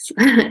dangerous.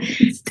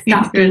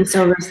 Stop being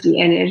so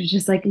risky. And it's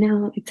just like,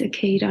 no, it's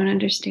okay. You don't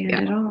understand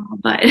at all.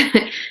 But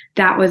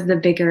that was the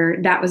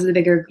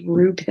bigger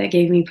group that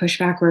gave me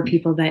pushback, were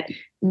people that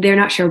they're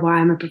not sure why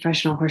I'm a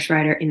professional horse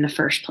rider in the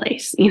first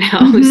place,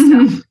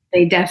 So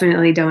they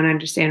definitely don't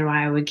understand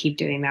why I would keep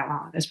doing that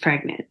while I was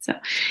pregnant. So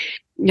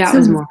that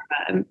was more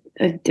of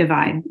a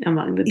divide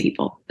among the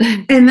people.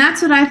 And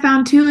that's what I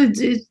found too.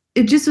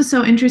 It just was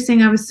so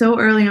interesting. I was so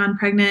early on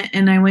pregnant,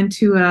 and I went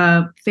to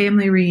a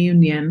family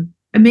reunion,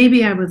 and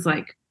maybe I was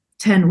like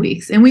 10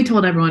 weeks, and we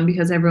told everyone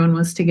because everyone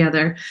was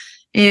together.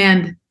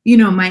 And,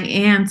 my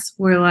aunts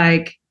were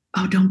like,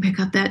 oh, don't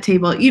pick up that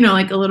table,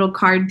 like a little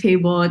card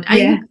table. And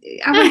I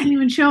wasn't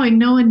even showing,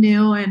 no one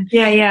knew. And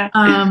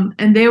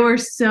and they were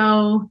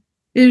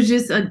it was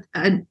just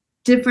a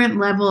different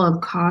level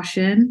of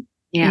caution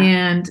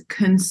and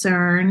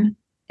concern.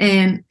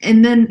 And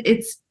then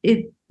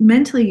it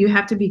mentally, you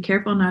have to be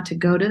careful not to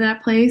go to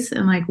that place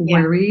and like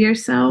worry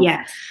yourself.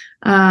 Yes.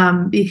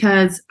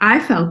 Because I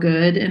felt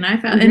good, and I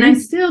felt, and I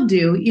still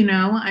do,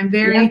 I'm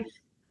very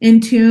in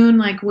tune,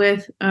 like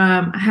with,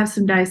 I have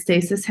some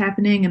diastasis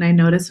happening, and I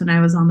noticed when I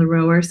was on the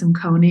rower, some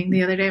coning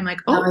the other day, I'm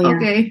like,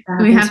 okay,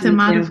 we have to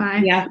modify.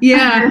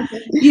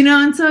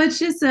 And so it's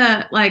just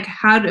like,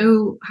 how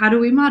do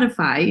we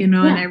modify, and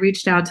I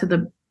reached out to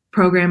the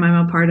program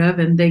I'm a part of,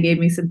 and they gave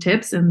me some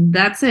tips, and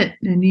that's it,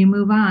 and you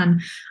move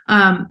on.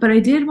 But I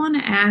did want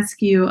to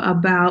ask you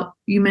about,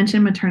 you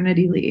mentioned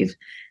maternity leave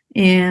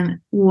and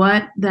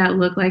what that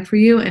looked like for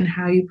you and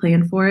how you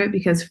planned for it,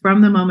 because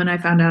from the moment I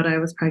found out I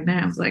was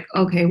pregnant, I was like,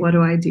 okay, what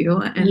do I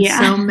do? And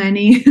so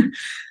many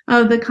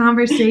of the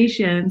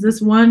conversations,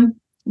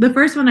 the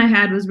first one I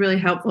had was really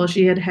helpful.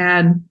 She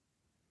had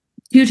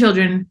 2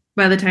 children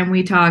by the time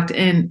we talked,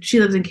 and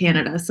she lives in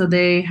Canada, so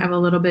they have a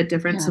little bit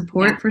different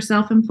support for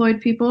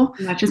self-employed people,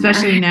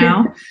 especially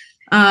now,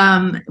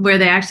 where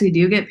they actually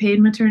do get paid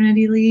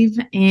maternity leave.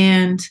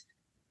 And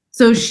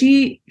so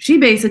she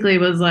basically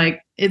was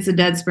like, it's a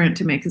dead sprint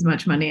to make as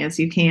much money as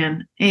you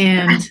can.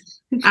 And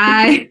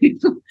I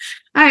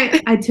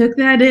took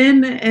that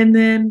in, and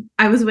then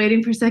I was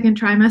waiting for second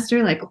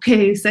trimester, like,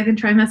 okay, second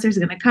trimester is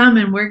going to come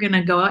and we're going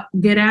to go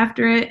get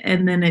after it.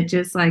 And then it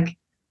just like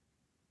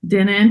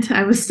didn't.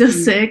 I was still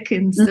sick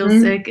and still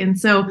sick. And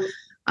so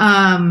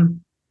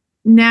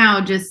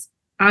now just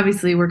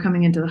obviously we're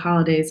coming into the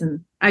holidays,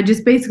 and I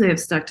just basically have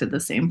stuck to the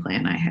same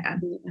plan I had,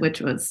 which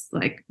was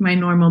like my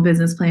normal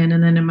business plan.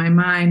 And then in my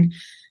mind,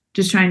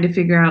 just trying to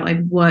figure out like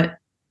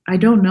I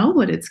don't know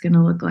what it's going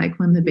to look like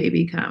when the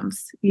baby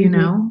comes,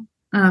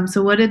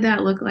 so what did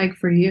that look like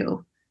for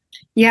you?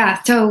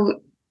 Yeah.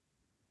 So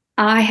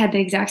I had the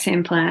exact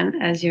same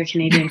plan as your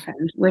Canadian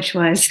friend, which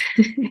was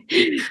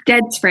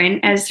dead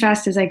sprint as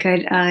fast as I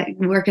could,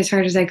 work as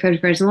hard as I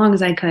could for as long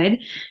as I could,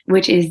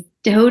 which is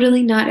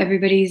totally not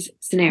everybody's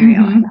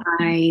scenario.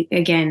 I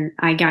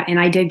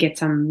did get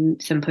some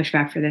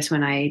pushback for this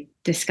when I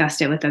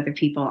discussed it with other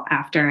people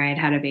after I had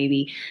had a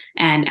baby.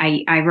 And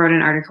I wrote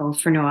an article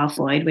for Noelle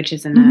Floyd, which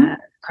is in a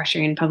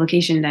Courchaine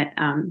publication that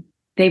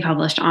they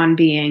published on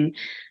being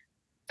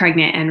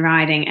pregnant and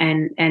riding.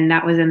 And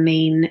that was a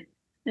main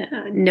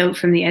note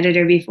from the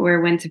editor before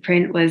it went to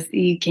print, was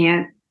you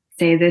can't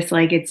say this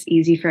like it's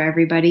easy for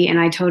everybody. And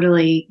I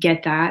totally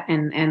get that,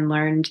 and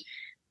learned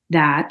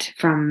that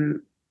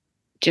from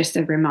just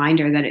a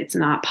reminder that it's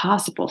not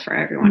possible for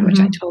everyone, which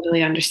I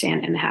totally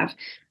understand and have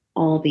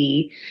all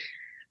the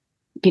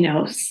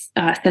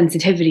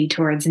sensitivity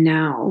towards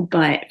now.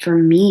 But for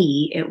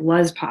me, it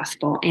was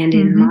possible. And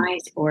in my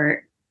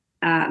sport,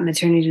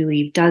 maternity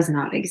leave does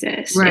not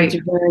exist. It's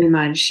very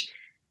much,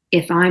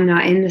 if I'm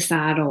not in the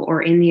saddle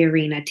or in the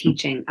arena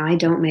teaching, I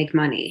don't make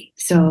money.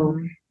 So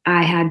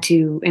I had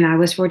to, and I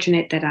was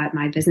fortunate that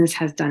my business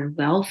has done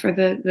well for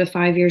the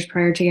 5 years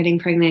prior to getting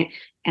pregnant.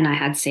 And I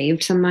had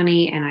saved some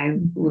money, and I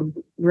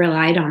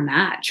relied on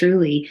that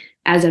truly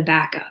as a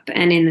backup.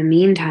 And in the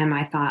meantime,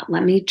 I thought,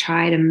 let me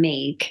try to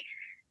make,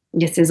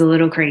 this is a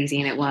little crazy,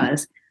 and it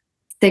was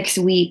 6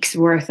 weeks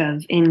worth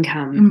of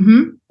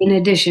income in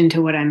addition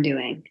to what I'm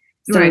doing.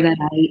 So that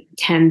I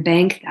can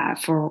bank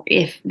that for,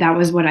 if that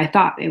was what I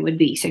thought it would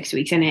be, 6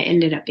 weeks. And it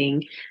ended up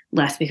being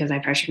less because I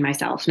pressured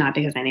myself, not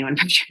because anyone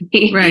pressured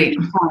me.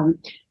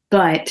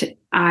 But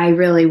I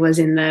really was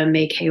in the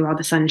make hay while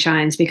the sun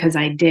shines, because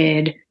I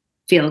did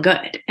feel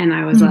good. And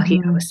I was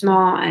lucky. I was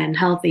small and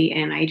healthy,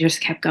 and I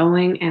just kept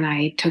going. And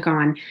I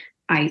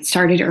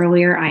started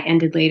earlier, I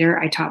ended later.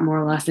 I taught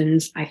more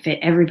lessons. I fit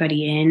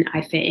everybody in.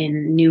 I fit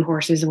in new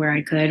horses where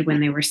I could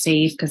when they were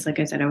safe, because like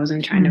I said, I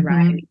wasn't trying to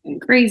ride anything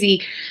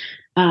crazy.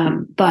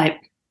 But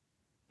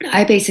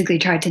I basically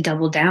tried to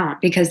double down,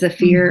 because the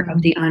fear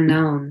of the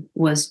unknown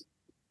was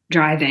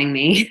driving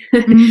me.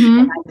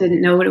 And I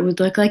didn't know what it would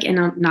look like.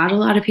 And not a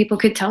lot of people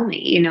could tell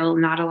me,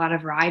 not a lot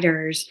of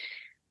riders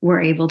were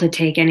able to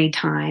take any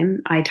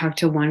time. I talked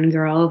to one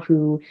girl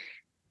who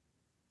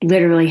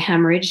literally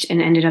hemorrhaged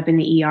and ended up in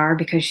the ER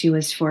because she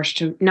was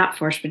not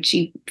forced, but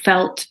she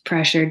felt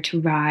pressured to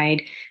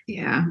ride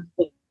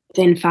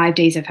within 5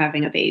 days of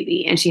having a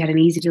baby, and she had an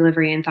easy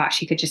delivery and thought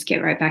she could just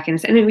get right back in.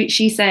 And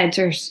she said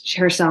to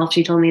herself,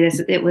 she told me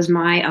this, it was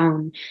my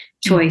own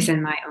choice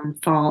and my own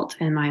fault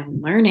and my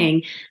own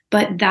learning.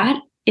 But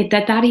that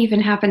even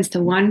happens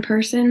to one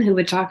person who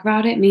would talk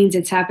about it means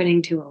it's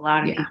happening to a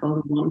lot of people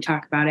who won't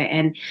talk about it.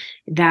 And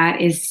that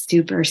is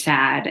super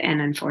sad and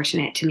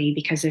unfortunate to me,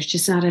 because there's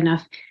just not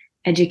enough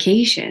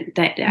education.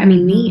 That, I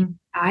mean,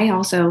 I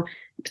also,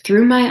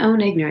 through my own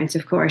ignorance,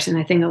 of course, and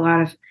I think a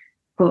lot of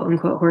quote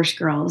unquote horse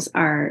girls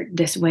are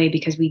this way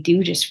because we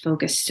do just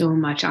focus so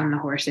much on the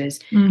horses.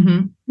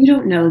 You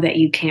don't know that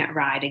you can't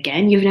ride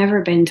again. You've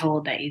never been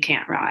told that you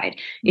can't ride.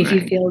 If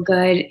you feel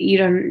good, you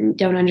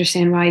don't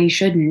understand why you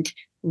shouldn't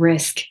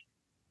risk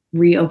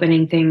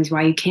reopening things,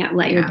 why you can't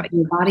let your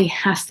body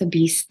has to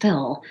be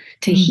still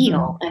to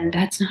heal. And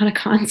that's not a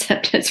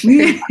concept that's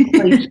really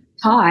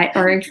taught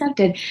or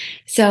accepted.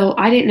 So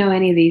I didn't know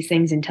any of these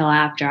things until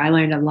after. I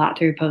learned a lot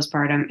through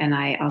postpartum, and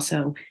I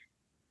also,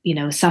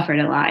 suffered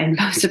a lot in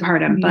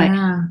postpartum. But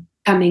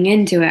coming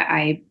into it,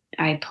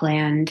 I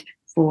planned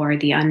for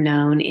the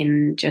unknown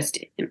in just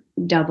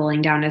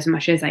doubling down as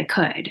much as I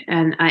could.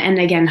 And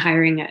again,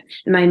 hiring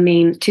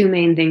my two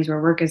main things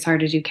were work as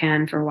hard as you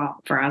can for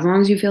as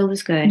long as you feel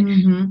this good,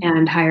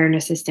 and hire an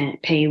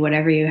assistant, pay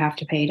whatever you have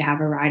to pay to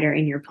have a rider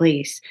in your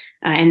place.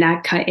 And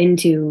that cut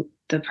into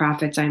the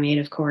profits I made,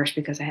 of course,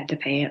 because I had to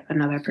pay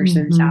another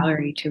person's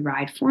salary to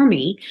ride for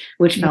me,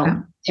 which felt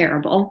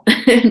terrible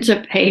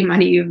to pay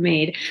money you've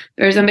made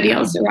for somebody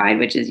else to ride,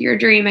 which is your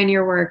dream and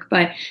your work.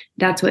 But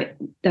that's what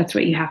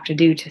you have to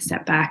do, to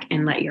step back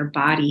and let your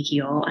body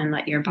heal and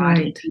let your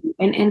body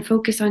and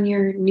focus on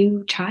your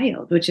new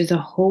child, which is a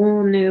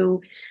whole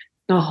new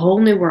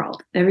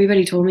world.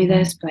 Everybody told me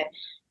this, but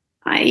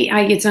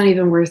I it's not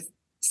even worth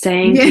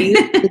saying to you.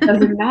 It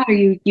doesn't matter.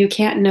 You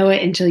can't know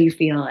it until you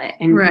feel it.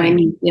 And when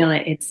you feel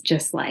it, it's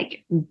just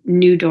like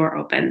new door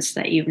opens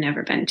that you've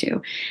never been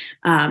to.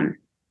 And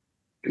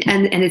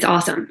it's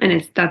awesome. And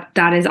it's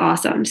that is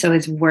awesome. So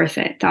it's worth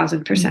it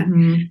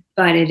 1,000%.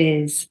 But it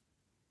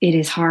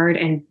is hard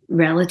and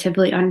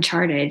relatively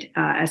uncharted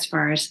as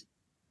far as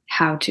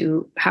how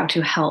to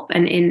help.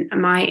 And in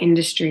my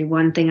industry,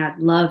 one thing I'd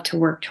love to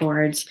work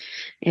towards,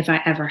 if I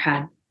ever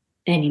had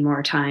any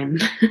more time,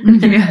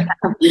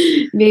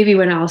 maybe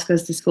when Alice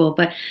goes to school,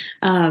 but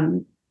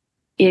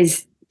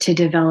is to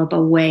develop a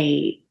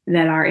way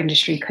that our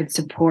industry could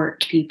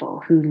support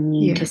people who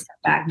need to step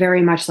back,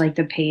 very much like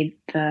the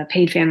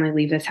paid family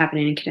leave that's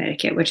happening in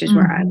Connecticut, which is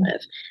where I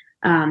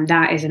live.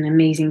 That is an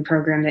amazing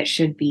program that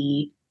should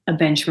be a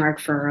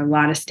benchmark for a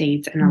lot of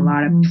states and a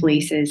lot of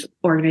places.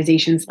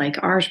 Organizations like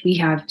ours, we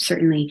have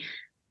certainly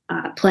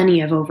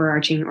plenty of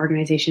overarching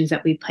organizations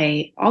that we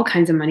pay all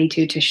kinds of money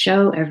to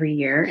show every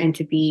year and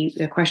to be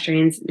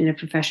equestrians in a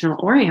professional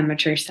or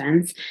amateur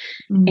sense.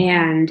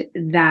 And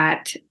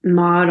that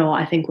model,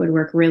 I think, would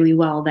work really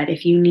well, that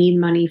if you need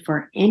money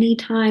for any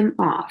time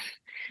off,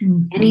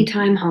 any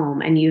time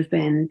home, and you've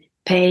been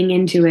paying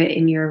into it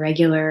in your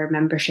regular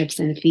memberships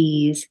and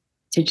fees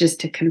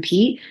to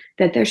compete,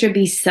 that there should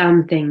be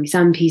some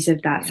piece of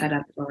that set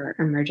up for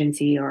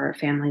emergency or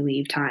family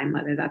leave time,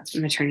 whether that's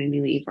maternity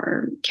leave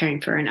or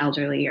caring for an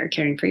elderly or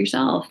caring for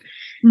yourself.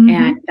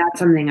 And that's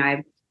something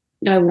I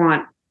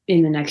want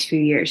in the next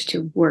few years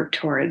to work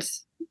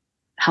towards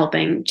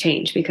helping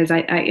change, because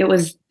it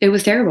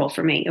was terrible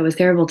for me. It was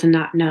terrible to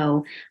not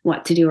know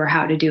what to do or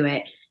how to do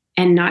it,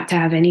 and not to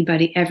have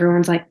anybody.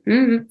 Everyone's like,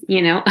 there's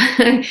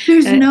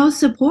no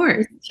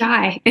support.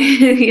 Shy,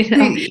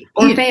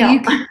 or fail.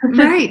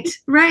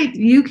 Right.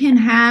 You can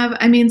have,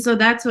 so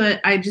that's what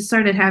I just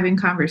started having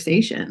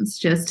conversations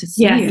just to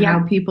see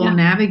how people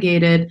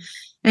navigated,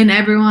 and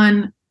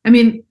everyone,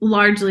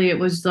 largely it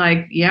was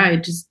like,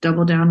 just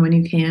double down when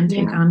you can,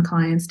 take on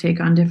clients,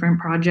 take on different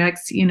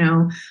projects,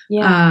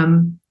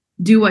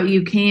 do what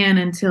you can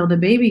until the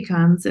baby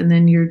comes, and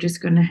then you're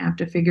just going to have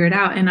to figure it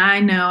out. And I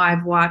know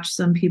I've watched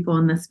some people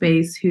in the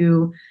space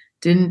who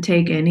didn't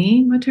take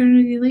any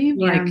maternity leave.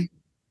 Like,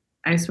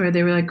 I swear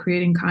they were like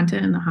creating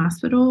content in the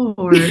hospital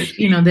or,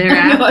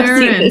 thereafter. I've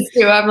seen this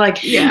too. I'm like,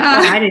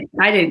 I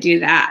didn't do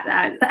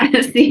that.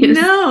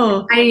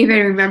 No. I didn't even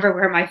remember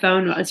where my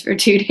phone was for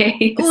 2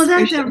 days. Well,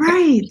 that's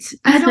right.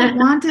 I don't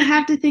want to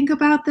have to think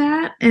about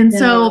that. And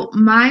so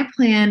my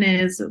plan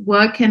is,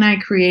 what can I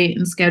create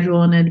and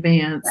schedule in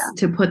advance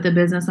to put the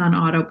business on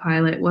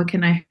autopilot? What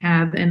can I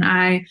have? And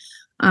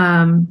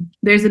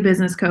there's a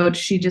business coach.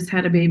 She just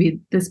had a baby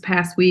this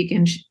past week,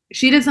 and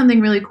she did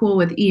something really cool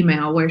with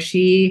email, where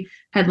she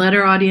had let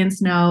her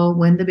audience know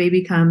when the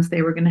baby comes,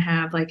 they were going to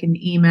have like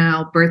an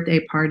email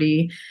birthday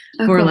party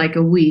for like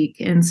a week.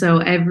 And so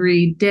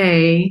every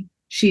day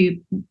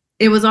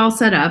it was all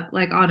set up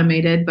like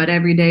automated, but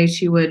every day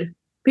she would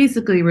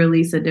basically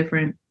release a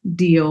different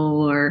deal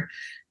or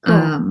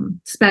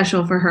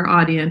special for her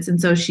audience. And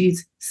so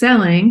she's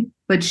selling,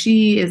 but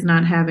she is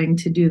not having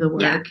to do the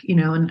work,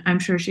 and I'm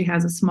sure she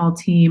has a small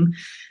team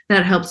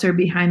that helps her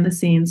behind the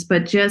scenes.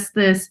 But just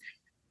this,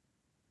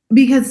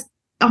 because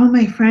none of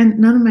my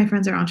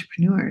friends are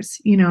entrepreneurs,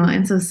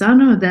 and so some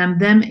of them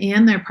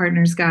and their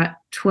partners got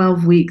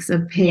 12 weeks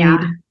of paid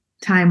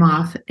time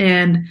off.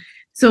 And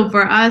so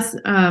for us,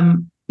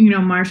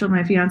 Marshall,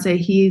 my fiance,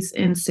 he's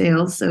in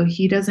sales, so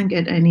he doesn't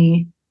get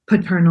any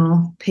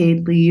paternal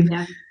paid leave.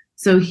 Yeah.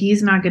 So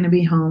he's not going to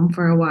be home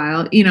for a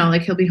while,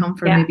 like he'll be home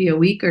for maybe a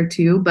week or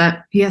two,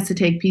 but he has to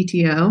take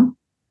PTO.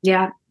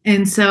 Yeah.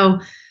 And so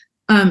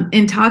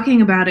in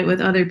talking about it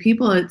with other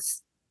people,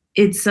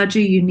 it's such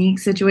a unique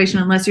situation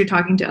unless you're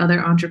talking to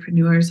other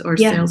entrepreneurs or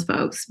sales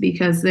folks,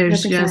 because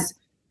there's 100%.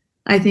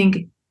 I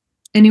think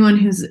anyone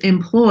who's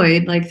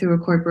employed like through a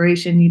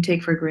corporation, you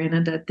take for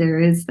granted that there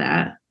is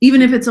that,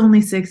 even if it's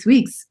only 6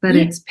 weeks, but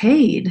it's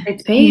paid.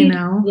 It's paid.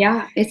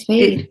 Yeah, it's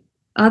paid.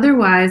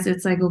 Otherwise,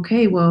 it's like,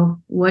 okay, well,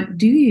 what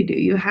do?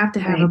 You have to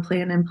have a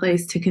plan in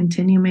place to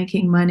continue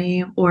making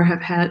money, or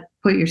have have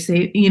your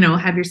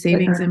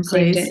savings in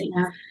place.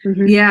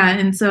 Yeah.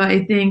 And so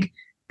I think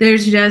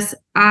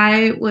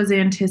I was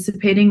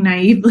anticipating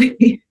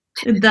naively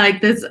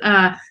like this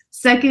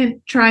second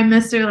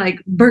trimester,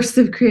 like burst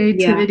of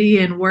creativity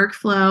and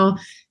workflow.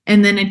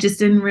 And then it just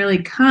didn't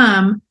really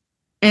come.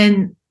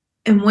 And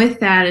with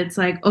that, it's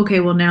like,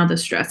 okay, well, now the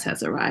stress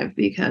has arrived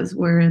because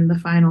we're in the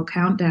final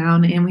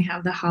countdown and we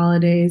have the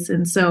holidays.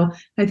 And so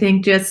I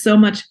think just so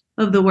much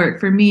of the work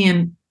for me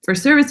and for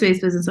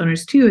service-based business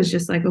owners too is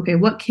just like, okay,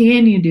 what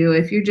can you do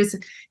if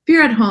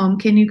you're at home?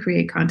 Can you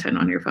create content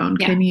on your phone?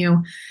 Yeah. Can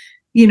you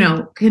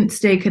can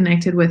stay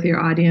connected with your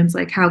audience?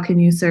 Like, how can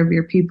you serve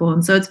your people?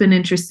 And so it's been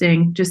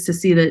interesting just to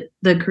see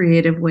the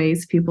creative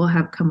ways people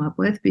have come up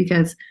with,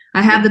 because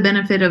I have the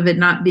benefit of it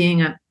not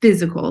being a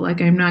physical, like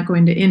I'm not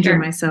going to injure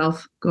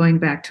myself going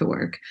back to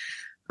work.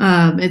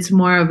 It's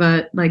more of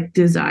a like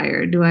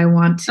desire. Do I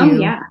want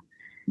to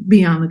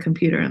be on the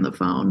computer and the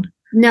phone?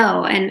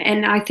 No.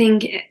 And I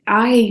think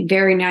I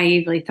very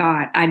naively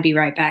thought I'd be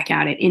right back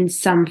at it in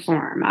some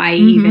form. I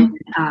even,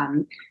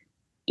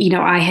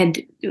 I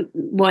had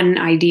one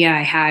idea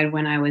I had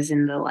when I was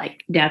in the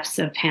like depths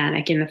of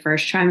panic in the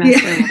first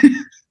trimester.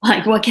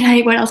 Like, what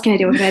else can I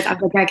do? I'm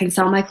like, I can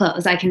sell my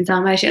clothes. I can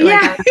sell my shit.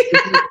 Like,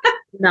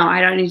 no,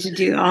 I don't need to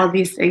do all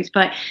these things,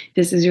 but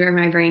this is where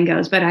my brain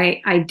goes. But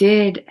I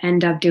did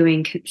end up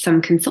doing some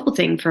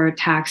consulting for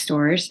tax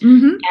stores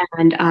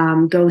and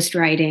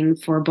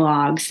ghostwriting for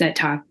blogs that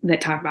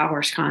talk about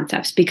horse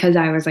concepts, because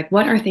I was like,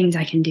 what are things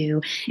I can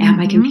do at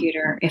my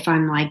computer if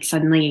I'm like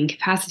suddenly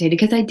incapacitated?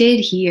 Because I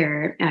did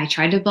hear, and I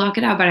tried to block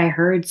it out, but I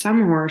heard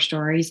some horror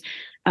stories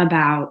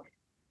about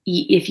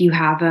if you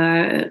have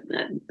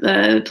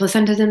the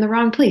placenta's in the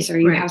wrong place, or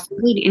you have some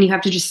bleeding and you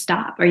have to just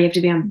stop, or you have to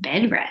be on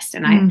bed rest.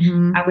 And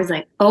I was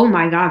like, oh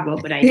my God,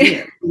 what would I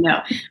do?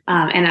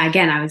 And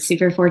again, I was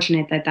super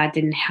fortunate that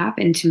didn't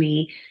happen to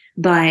me,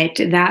 but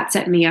that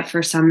set me up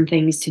for some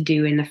things to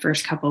do in the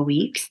first couple of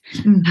weeks.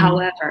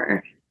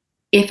 However,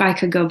 if I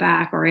could go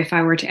back, or if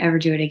I were to ever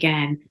do it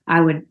again,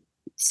 I would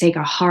take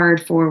a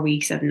hard 4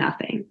 weeks of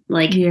nothing.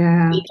 Like,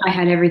 if I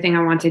had everything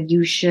I wanted,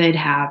 you should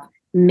have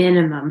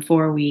minimum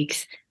 4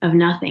 weeks of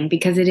nothing,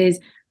 because it is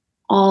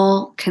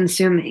all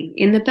consuming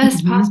in the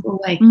best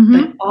possible way,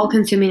 but all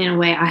consuming in a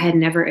way I had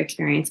never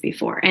experienced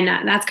before. And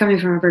that's coming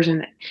from a person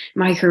that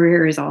my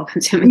career is all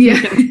consuming.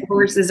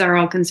 Horses are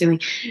all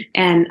consuming.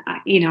 And,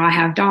 I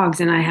have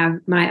dogs and I have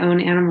my own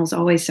animals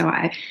always. So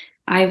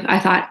I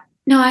thought,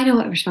 no, I know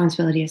what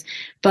responsibility is.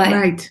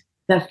 But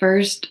the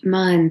first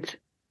month,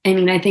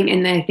 I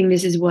think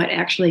this is what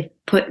actually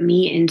put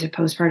me into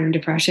postpartum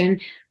depression,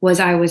 was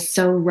I was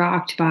so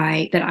rocked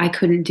by that I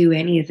couldn't do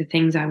any of the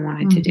things I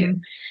wanted to do.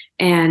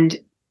 And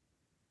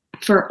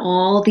for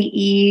all the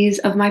ease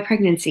of my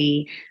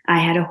pregnancy, I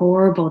had a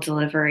horrible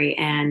delivery,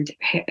 and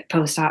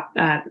post-op,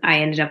 I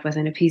ended up with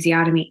an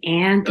episiotomy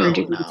and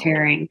third-degree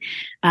tearing,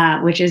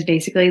 which is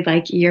basically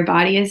like your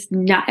body is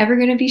not ever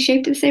going to be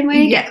shaped the same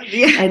way.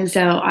 And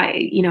so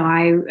I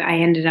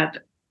ended up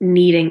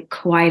needing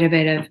quite a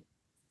bit of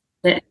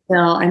sit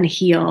still and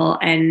heal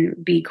and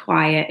be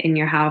quiet in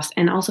your house.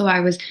 And also I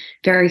was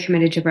very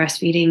committed to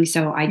breastfeeding.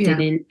 So I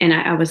didn't, and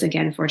I was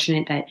again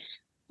fortunate that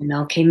the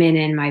milk came in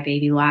and my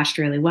baby latched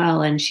really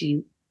well, and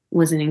she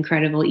was an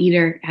incredible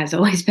eater, has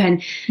always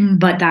been.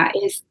 But that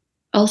is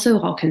also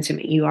all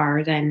consuming. You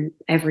are then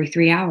every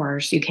 3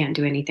 hours, you can't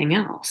do anything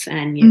else.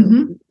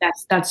 And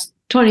that's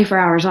 24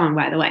 hours long,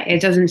 by the way.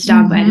 It doesn't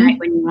stop at night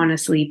when you want to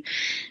sleep.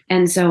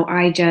 And so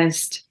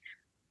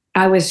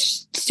I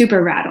was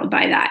super rattled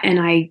by that. And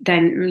I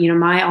then,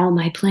 all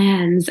my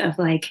plans of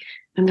like,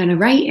 I'm going to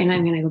write and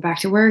I'm going to go back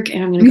to work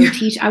and I'm going to go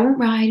teach. I won't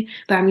ride,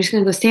 but I'm just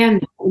going to go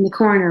stand in the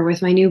corner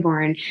with my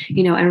newborn,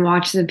 and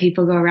watch the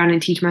people go around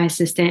and teach my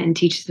assistant and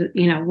teach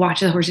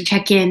watch the horses,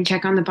 check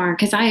on the barn.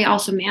 Cause I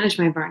also manage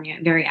my barn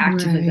very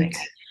actively.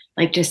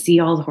 Like just see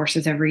all the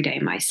horses every day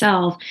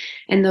myself.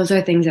 And those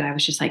are things that I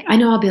was just like, I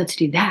know I'll be able to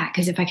do that.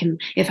 Cause if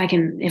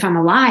I'm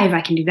alive,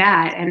 I can do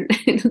that. And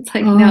it's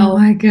like, no,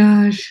 my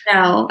gosh.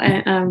 No.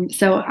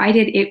 So I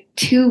did it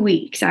 2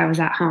 weeks. I was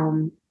at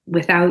home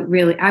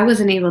I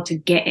wasn't able to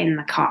get in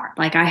the car.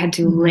 Like I had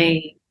to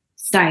lay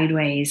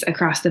sideways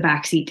across the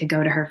back seat to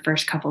go to her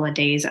first couple of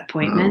days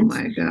appointments.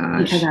 Oh my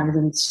gosh. Because I was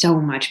in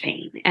so much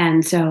pain.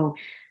 And so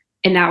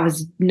and that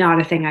was not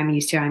a thing I'm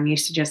used to. I'm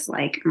used to just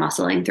like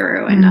muscling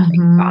through and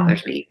nothing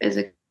bothers me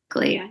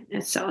physically.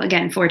 And so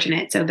again,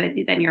 fortunate. So but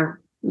then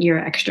you're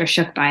extra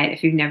shook by it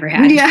if you've never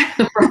had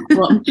a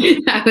problem.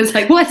 I was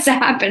like, what's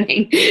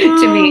happening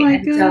to me? Oh my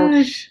And so,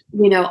 gosh.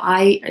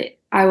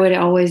 I would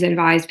always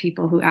advise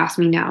people who ask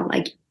me now,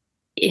 like,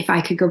 if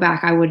I could go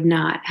back, I would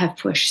not have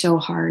pushed so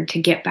hard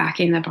to get back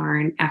in the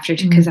barn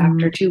because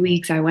after 2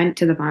 weeks, I went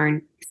to the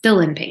barn still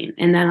in pain.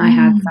 And then I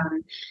had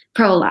some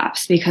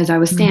prolapse because I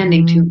was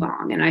standing too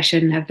long and I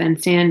shouldn't have been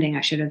standing.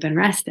 I should have been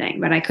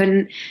resting, but I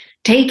couldn't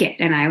take it.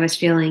 And I was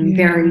feeling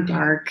very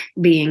dark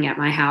being at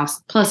my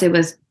house. Plus it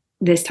was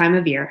this time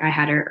of year. I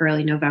had her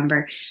early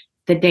November.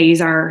 The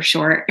days are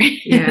short.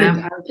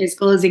 The dark is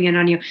closing in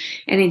on you.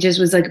 And it just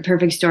was like a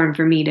perfect storm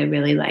for me to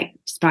really like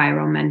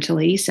spiral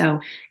mentally.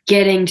 So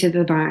getting to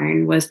the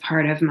barn was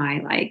part of my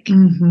like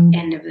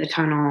end of the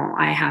tunnel.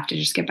 I have to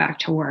just get back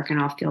to work and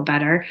I'll feel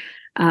better.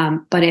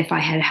 But if I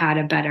had had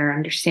a better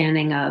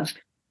understanding of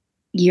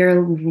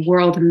your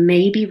world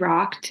may be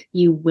rocked,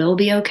 you will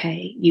be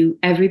okay.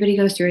 Everybody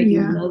goes through it.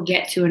 You will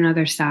get to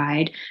another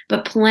side,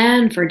 but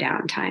plan for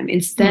downtime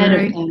instead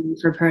of planning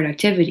for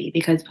productivity,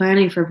 because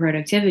planning for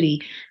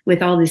productivity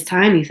with all this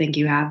time you think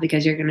you have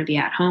because you're going to be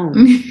at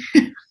home.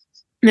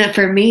 Now,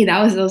 for me,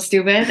 that was so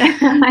stupid.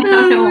 I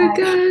don't know why.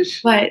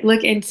 Gosh. But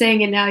look, and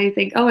saying it now, you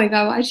think, oh my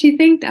God, why'd she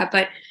think that?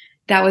 But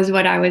that was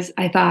what I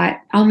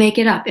thought, I'll make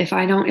it up. If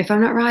I'm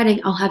not riding,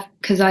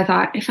 because I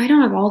thought, if I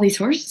don't have all these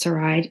horses to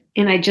ride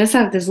and I just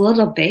have this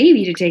little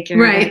baby to take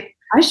care of,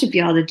 I should be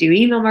able to do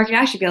email marketing.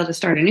 I should be able to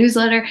start a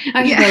newsletter.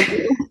 I should be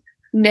able to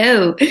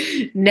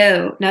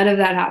no, none of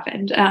that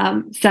happened.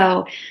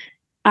 So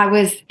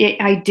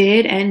I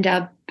did end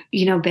up,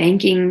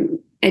 banking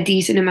a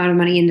decent amount of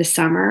money in the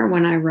summer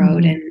when I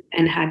rode and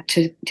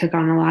took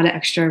on a lot of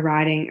extra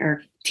riding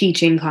or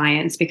teaching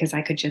clients, because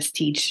I could just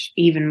teach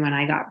even when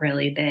I got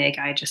really big.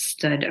 I just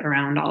stood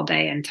around all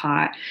day and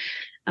taught.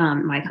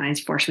 My clients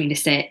forced me to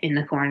sit in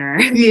the corner.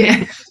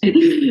 I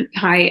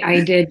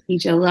did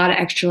teach a lot of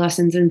extra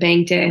lessons and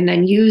banked it, and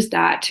then used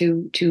that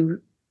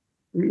to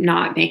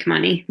not make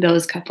money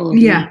those couple of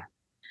weeks,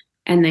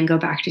 and then go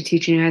back to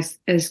teaching as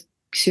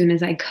soon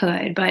as I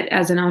could. But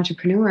as an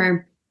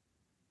entrepreneur,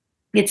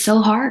 it's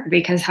so hard,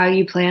 because how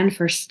you plan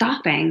for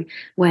stopping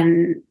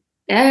when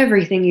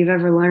everything you've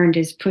ever learned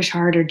is push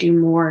harder, do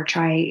more,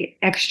 try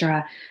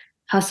extra,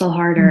 hustle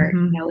harder.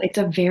 It's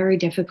a very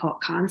difficult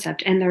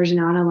concept, and there's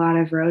not a lot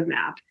of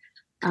roadmap.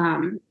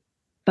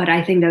 But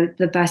I think that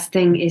the best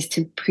thing is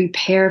to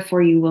prepare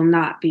for you will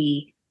not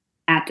be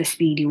at the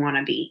speed you want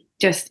to be,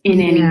 just in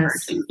any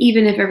person,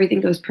 even if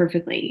everything goes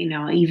perfectly.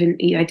 Even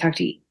I talked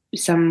to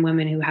some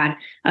women who had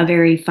a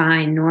very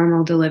fine,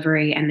 normal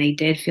delivery, and they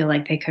did feel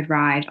like they could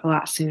ride a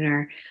lot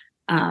sooner.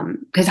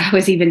 Because I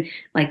was even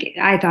like,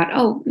 I thought,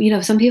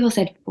 some people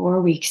said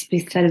 4 weeks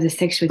instead of the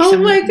 6 weeks. Oh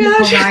my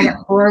gosh. Ride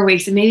at 4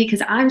 weeks, and maybe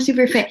because I'm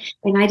super fit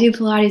and I do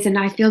Pilates and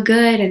I feel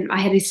good, and I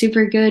had a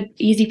super good,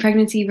 easy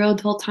pregnancy, rode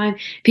the whole time.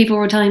 People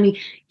were telling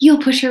me, you'll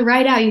push her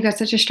right out. You got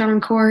such a strong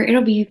core.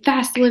 It'll be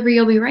fast delivery.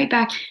 You'll be right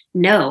back.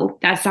 No,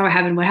 that's not what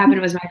happened. What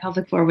happened was my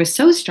pelvic floor was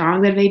so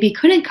strong that baby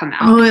couldn't come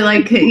out. And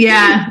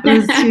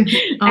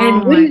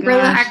wouldn't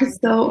relax.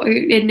 So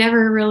it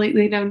never really,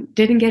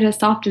 didn't get as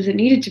soft as it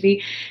needed to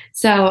be.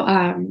 So,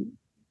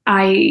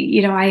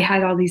 I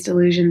had all these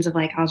delusions of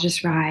like, I'll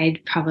just ride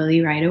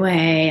probably right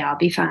away. I'll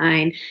be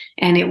fine.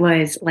 And it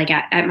was like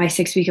at my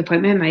 6-week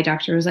appointment, my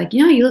doctor was like,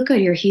 you look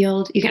good. You're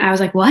healed. I was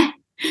like, what?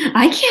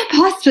 I can't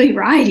possibly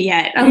ride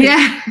yet.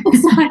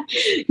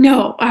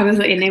 No, I was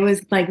like, and it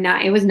was like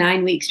it was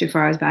 9 weeks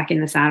before I was back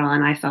in the saddle,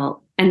 and I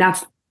felt, and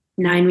that's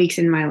 9 weeks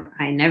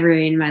I never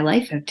in my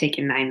life have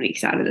taken 9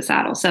 weeks out of the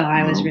saddle. So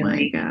I was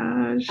really,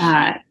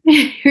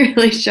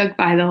 really shook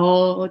by the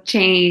whole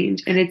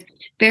change, and it's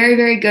very,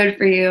 very good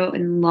for you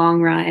in the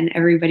long run. And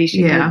everybody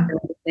should go through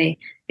it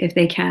if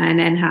they can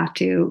and have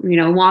to,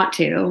 want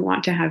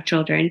to have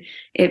children.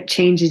 It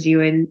changes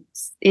you in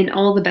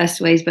all the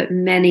best ways, but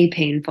many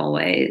painful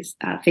ways,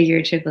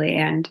 figuratively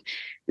and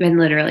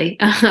literally.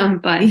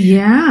 But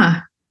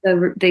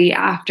the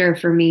after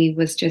for me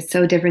was just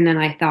so different than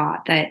I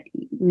thought, that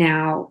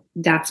now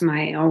that's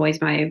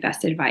always my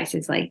best advice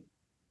is like,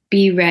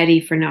 be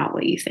ready for not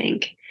what you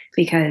think,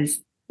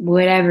 because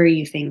whatever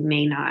you think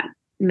may not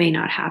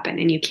happen,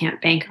 and you can't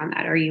bank on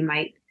that, or you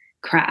might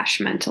crash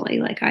mentally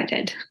like I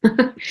did.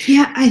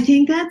 I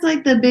think that's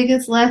like the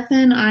biggest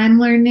lesson I'm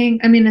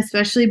learning. I mean,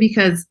 especially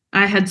because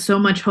I had so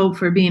much hope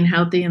for being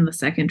healthy in the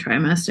second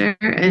trimester.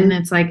 And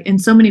it's like, and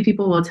so many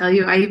people will tell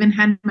you, I even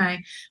had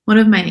one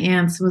of my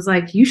aunts was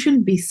like, you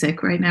shouldn't be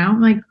sick right now.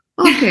 I'm like,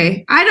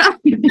 okay, I don't.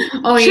 You're right.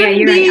 I'll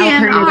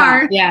turn it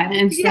off. Yeah,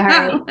 and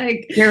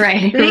sorry. You're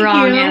right.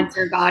 Wrong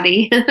answer,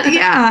 body.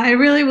 I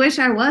really wish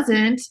I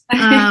wasn't.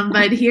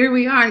 But here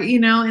we are,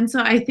 and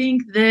so I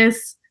think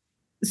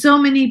so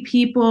many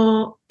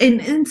people,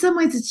 in some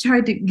ways it's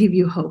hard to give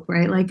you hope,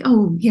 right? Like,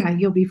 oh yeah,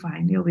 you'll be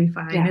fine.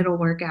 It'll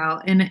work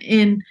out.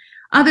 And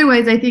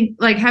otherwise I think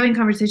like having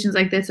conversations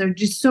like this are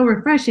just so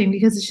refreshing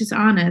because it's just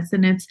honest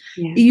and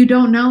Yeah. you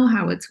don't know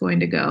how it's going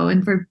to go.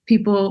 And for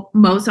people,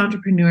 most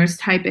entrepreneurs,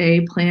 type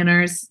A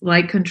planners,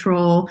 like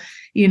control,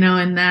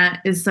 and that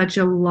is such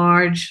a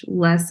large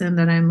lesson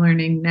that I'm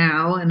learning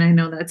now. And I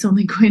know that's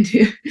only going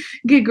to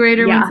get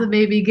greater once the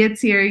baby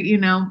gets here,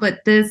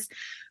 but this,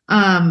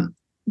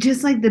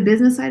 just like the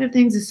business side of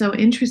things is so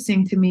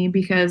interesting to me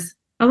because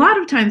a lot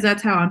of times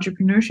that's how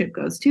entrepreneurship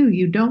goes too.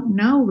 You don't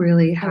know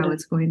really how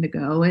it's going to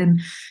go.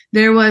 And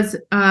there was,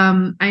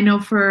 I know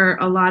for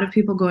a lot of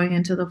people going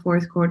into the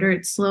fourth quarter,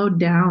 it slowed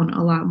down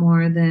a lot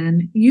more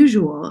than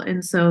usual.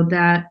 And so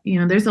that,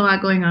 there's a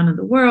lot going on in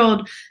the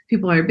world.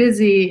 People are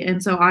busy.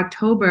 And so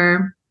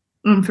October,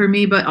 for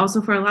me, but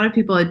also for a lot of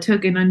people, it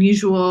took an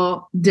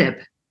unusual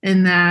dip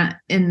in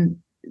that, and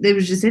it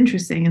was just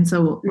interesting. And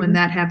so when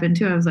that happened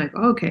too, I was like,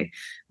 okay,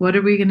 what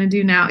are we going to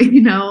do now?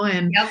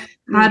 And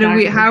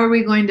how are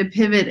we going to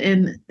pivot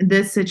in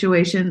this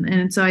situation?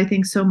 And so I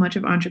think so much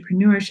of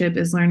entrepreneurship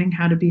is learning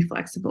how to be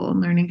flexible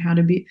and learning how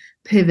to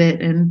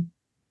pivot and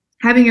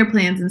having your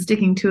plans and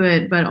sticking to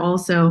it, but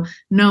also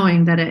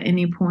knowing that at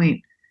any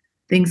point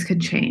things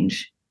could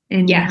change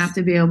and you have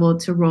to be able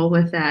to roll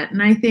with that.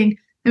 And I think,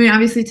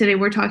 obviously today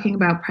we're talking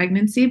about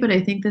pregnancy, but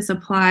I think this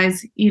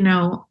applies,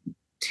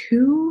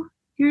 2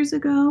 years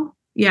ago.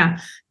 Yeah.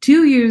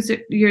 2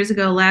 years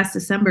ago, last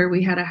December,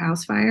 we had a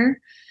house fire.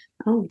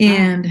 Oh, wow.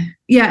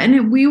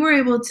 And we were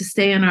able to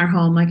stay in our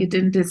home. Like it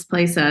didn't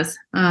displace us,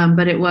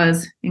 but it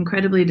was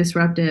incredibly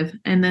disruptive.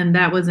 And then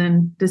that was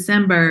in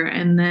December.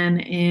 And then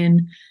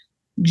in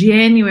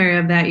January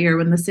of that year,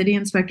 when the city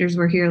inspectors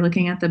were here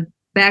looking at the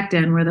back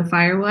den where the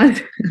fire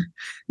was,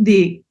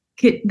 the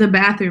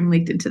bathroom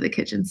leaked into the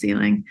kitchen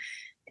ceiling.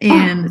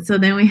 And so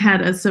then we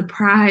had a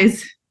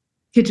surprise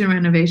kitchen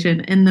renovation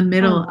in the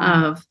middle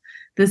of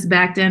this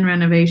back den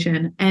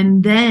renovation.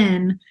 And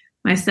then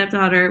my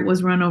stepdaughter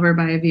was run over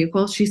by a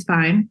vehicle. She's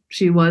fine.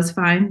 She was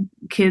fine.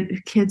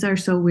 Kids are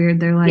so weird.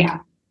 They're like,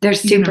 they're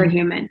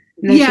superhuman.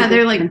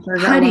 They're like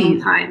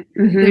putty.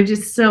 They're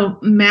just so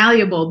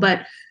malleable.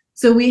 But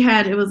so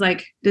it was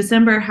like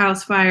December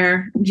house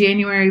fire,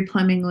 January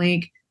plumbing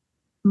leak,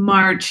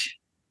 March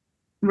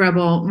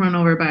Rebel run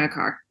over by a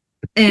car.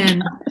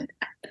 And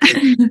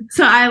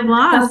so I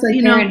lost, Sounds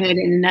like parenthood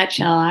in a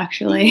nutshell,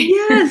 actually.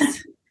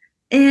 Yes.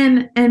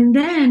 And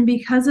then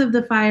because of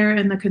the fire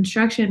and the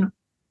construction,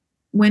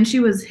 when she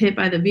was hit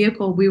by the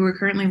vehicle, we were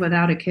currently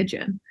without a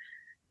kitchen.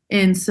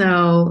 And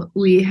so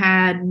we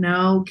had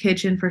no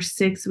kitchen for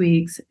 6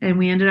 weeks, and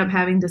we ended up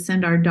having to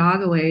send our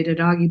dog away to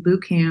doggy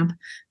boot camp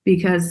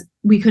because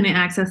we couldn't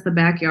access the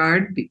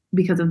backyard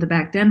because of the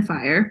back den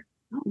fire.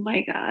 Oh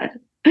my God.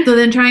 So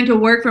then trying to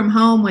work from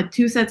home with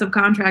 2 sets of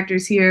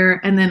contractors here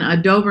and then a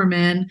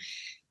Doberman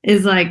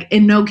is like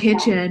in no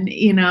kitchen,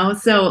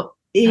 so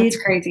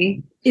that's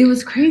crazy. It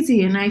was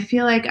crazy. And I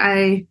feel like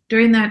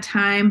during that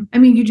time,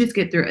 you just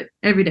get through it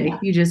every day.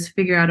 You just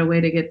figure out a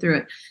way to get through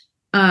it.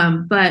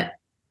 But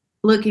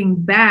looking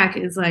back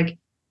is like,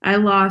 I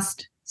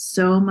lost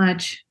so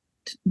much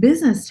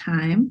business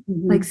time,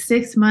 like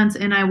 6 months,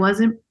 and I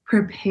wasn't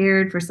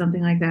prepared for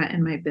something like that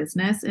in my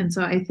business. And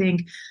so I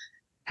think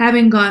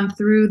having gone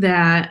through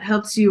that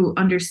helps you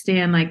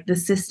understand like the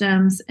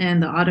systems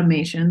and the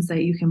automations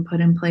that you can put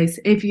in place.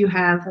 If you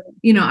have,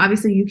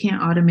 obviously you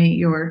can't automate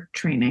your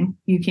training.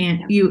 You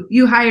can't,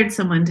 you hired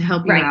someone to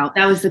help you out.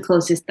 That was the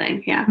closest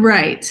thing. Yeah.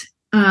 Right.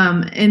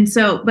 And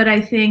so, but I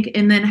think,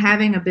 and then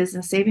having a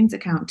business savings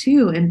account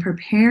too, and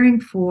preparing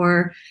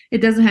for, it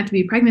doesn't have to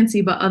be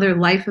pregnancy, but other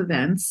life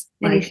events,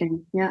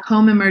 anything, like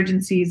home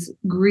emergencies,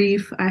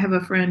 grief. I have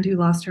a friend who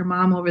lost her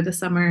mom over the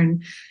summer,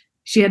 and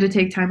she had to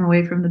take time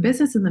away from the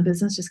business, and the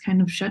business just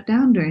kind of shut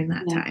down during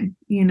that time,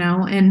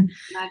 and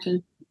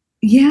imagine.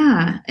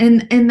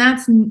 And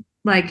that's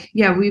like,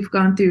 we've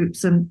gone through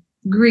some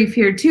grief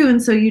here too.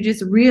 And so you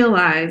just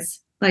realize,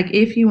 like,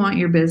 if you want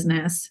your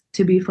business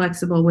to be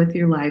flexible with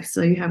your life,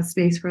 so you have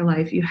space for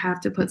life, you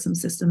have to put some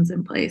systems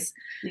in place.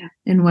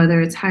 And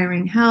whether it's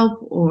hiring help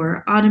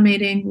or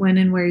automating when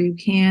and where you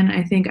can,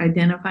 I think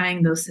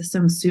identifying those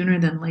systems sooner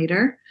than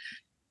later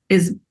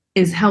is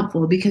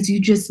helpful, because you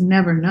just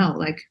never know.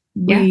 Like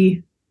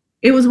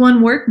it was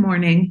one work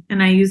morning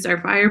and I used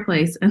our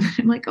fireplace, and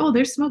I'm like, oh,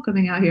 there's smoke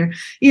coming out here,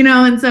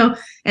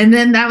 and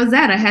then that was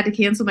that. I had to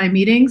cancel my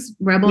meetings.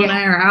 Rebel and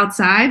I are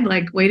outside,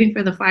 like waiting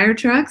for the fire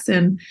trucks,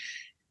 and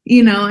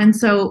and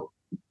so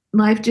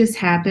life just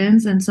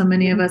happens. And so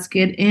many of us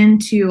get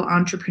into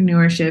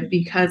entrepreneurship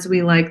because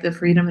we like the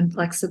freedom and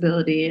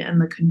flexibility and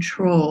the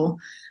control.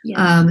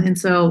 And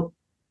so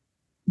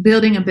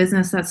building a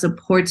business that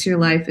supports your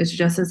life is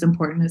just as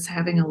important as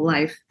having a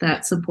life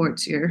that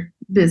supports your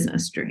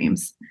business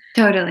dreams.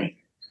 Totally.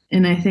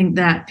 And I think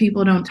that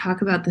people don't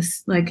talk about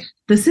this, like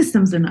the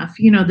systems enough,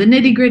 the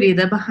nitty gritty,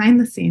 the behind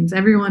the scenes.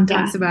 Everyone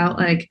talks about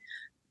like,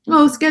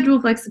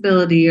 schedule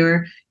flexibility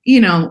or,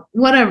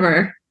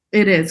 whatever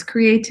it is,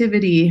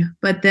 creativity,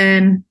 but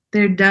then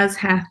there does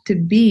have to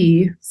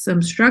be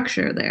some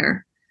structure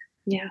there.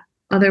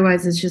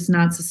 Otherwise it's just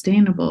not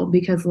sustainable,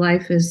 because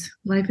life is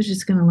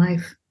just going to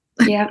life.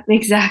 Yeah,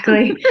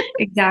 exactly.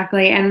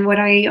 Exactly. And what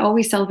I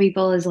always tell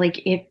people is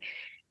like, if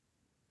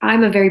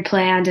I'm a very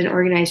planned and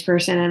organized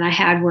person, and I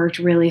had worked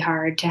really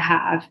hard to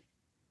have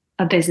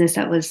a business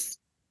that was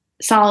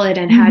solid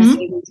and had Mm-hmm.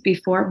 savings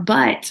before,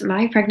 but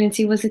my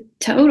pregnancy was a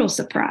total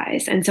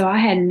surprise. And so I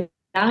had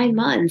 9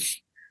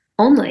 months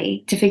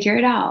only to figure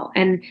it out.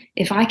 And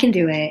if I can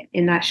do it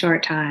in that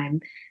short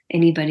time,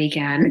 anybody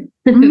can,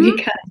 Mm-hmm.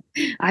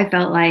 because I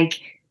felt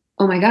like,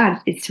 oh my God,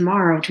 it's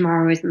tomorrow.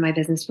 Tomorrow is my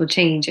business will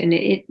change. And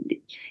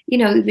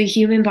the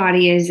human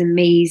body is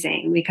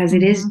amazing because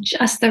it is Mm-hmm.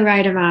 just the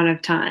right amount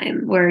of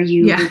time where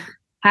Yeah. you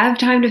have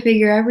time to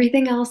figure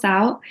everything else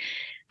out,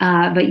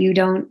 but you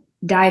don't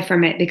die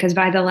from it, because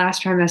by the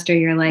last trimester,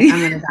 you're like, I'm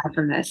going to die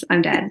from this.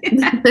 I'm dead.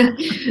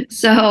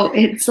 So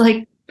it's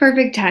like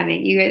perfect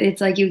timing.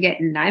 It's like you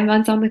get 9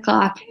 months on the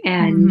clock,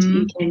 and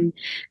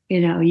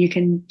Mm-hmm. you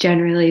can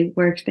generally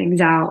work things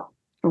out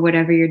for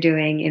whatever you're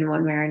doing in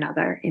one way or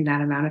another in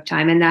that amount of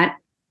time. And that,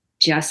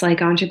 just like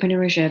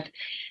entrepreneurship,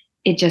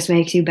 it just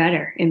makes you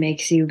better. It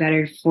makes you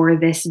better for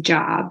this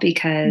job,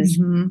 because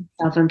Mm-hmm.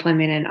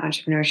 self-employment and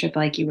entrepreneurship,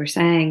 like you were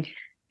saying,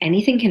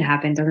 anything can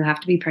happen. It doesn't have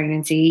to be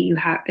pregnancy.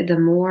 The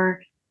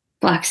more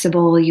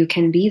flexible you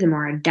can be, the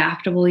more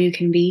adaptable you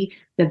can be,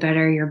 the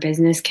better your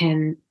business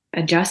can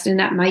adjust. And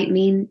that might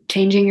mean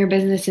changing your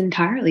business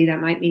entirely. That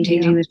might mean Yeah.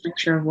 changing the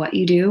structure of what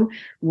you do,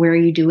 where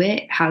you do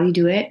it, how you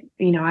do it.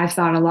 I've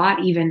thought a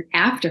lot even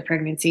after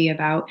pregnancy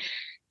about,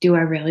 do I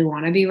really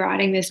want to be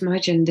riding this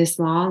much and this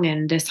long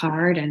and this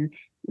hard and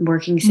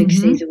working 6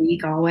 days Mm-hmm. a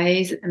week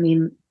always? I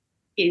mean,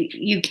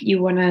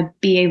 you want to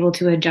be able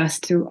to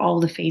adjust through all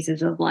the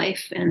phases of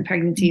life, and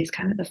pregnancy is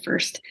kind of the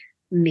first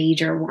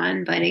major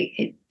one, but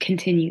it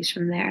continues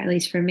from there, at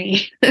least for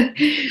me.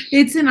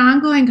 It's an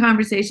ongoing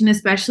conversation,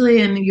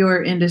 especially in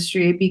your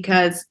industry,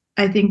 because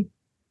I think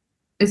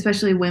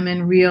especially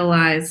women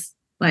realize,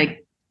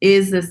 like,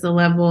 is this the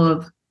level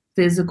of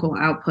physical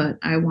output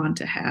I want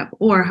to have,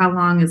 or how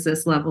long is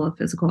this level of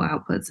physical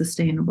output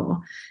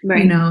sustainable?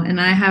 Right.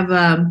 And I have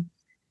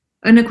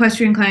an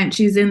equestrian client.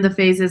 She's in the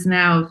phases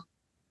now of,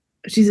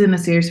 she's in a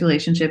serious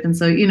relationship, and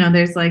so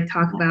there's like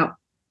talk about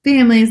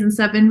families and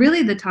stuff, and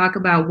really the talk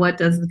about what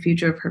does the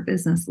future of her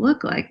business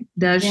look like.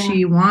 Does Yeah.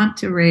 she want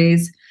to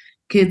raise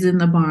kids in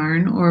the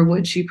barn, or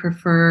would she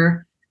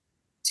prefer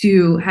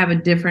to have a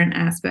different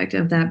aspect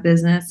of that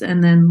business?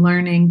 And then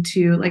learning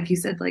to, like you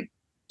said, like,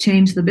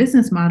 change the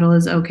business model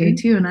is okay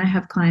too. And I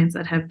have clients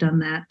that have done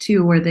that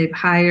too, where they've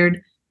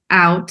hired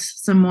out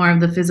some more of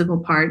the physical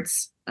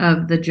parts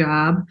of the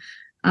job,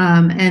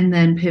 and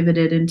then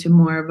pivoted into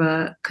more of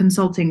a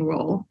consulting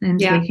role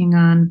and Yeah. taking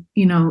on,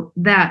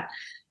 that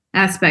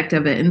aspect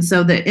of it. And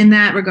so that in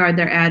that regard,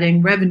 they're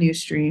adding revenue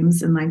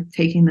streams and like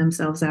taking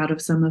themselves out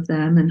of some of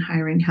them and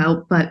hiring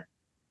help. But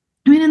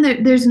I mean,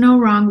 and there's no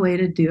wrong way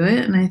to do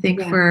it. And I think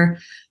Yeah. for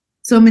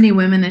so many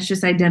women, it's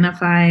just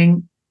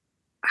identifying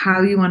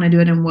how you want to do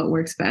it and what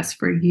works best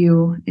for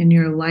you in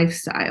your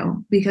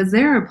lifestyle. Because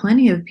there are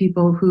plenty of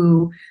people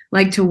who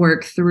like to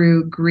work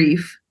through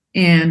grief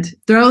and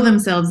throw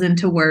themselves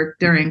into work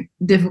during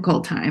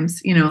difficult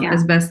times, Yeah.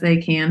 as best they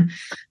can.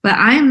 But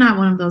I am not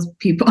one of those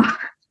people.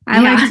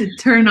 I Yeah. like to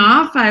turn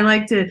off.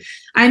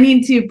 I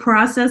need to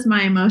process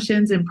my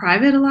emotions in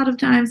private a lot of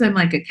times. I'm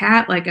like a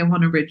cat, like I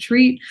want to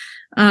retreat.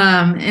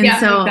 And Yeah,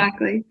 so,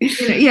 exactly.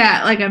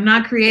 yeah, like I'm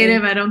not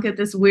creative. I don't get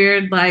this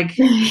weird, like,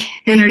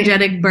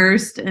 energetic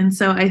burst. And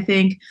so I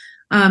think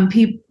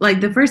people,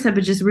 like, the first step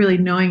is just really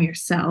knowing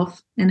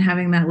yourself and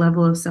having that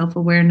level of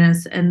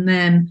self-awareness, and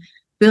then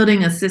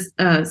building a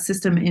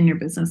system in your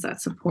business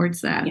that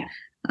supports that.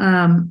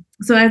 Yeah.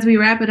 So as we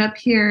wrap it up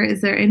here,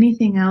 is there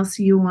anything else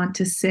you want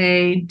to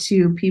say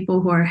to people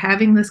who are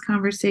having this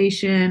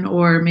conversation,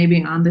 or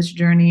maybe on this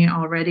journey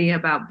already,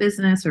 about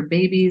business or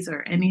babies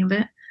or any of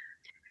it?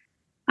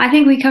 I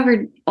think we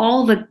covered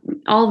all the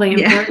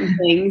Yeah. important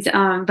things,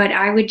 but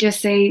I would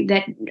just say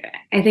that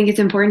I think it's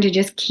important to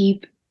just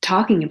keep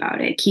talking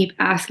about it, keep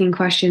asking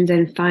questions,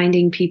 and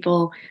finding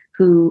people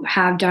who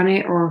have done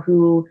it, or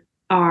who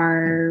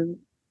are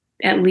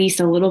at least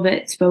a little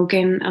bit well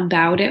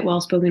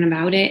spoken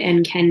about it,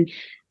 and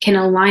can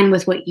align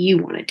with what you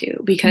want to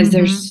do, because Mm-hmm.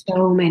 there's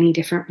so many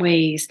different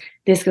ways.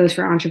 This goes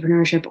for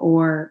entrepreneurship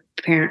or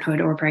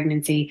parenthood or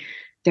pregnancy.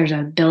 There's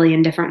a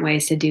billion different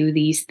ways to do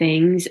these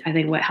things. I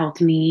think what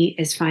helped me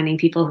is finding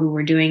people who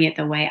were doing it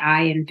the way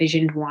I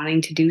envisioned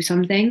wanting to do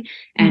something,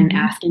 and Mm-hmm.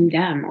 asking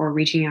them or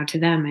reaching out to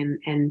them,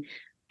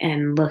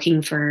 and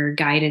looking for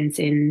guidance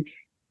in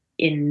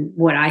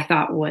what I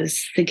thought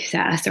was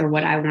success, or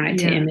what I wanted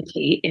to Yeah.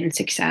 imitate in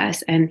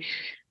success. And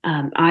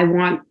I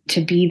want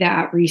to be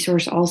that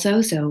resource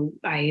also. So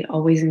I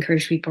always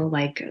encourage people,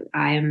 like,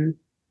 I am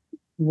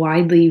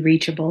widely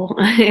reachable,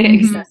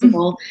 Mm-hmm.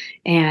 accessible,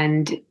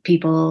 and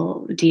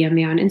people DM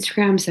me on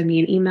Instagram, send me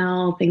an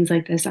email, things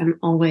like this. I'm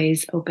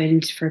always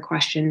open for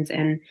questions,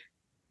 and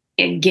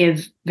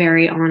give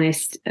very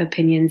honest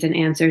opinions and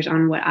answers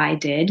on what I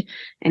did.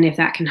 And if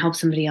that can help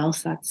somebody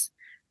else, that's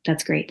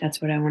great.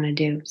 That's what I want to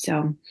do.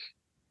 So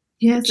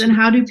Yes. And keep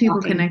how do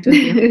people talking. connect with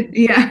you?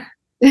 Yeah.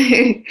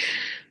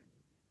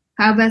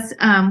 How best,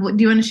 do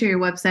you want to share your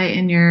website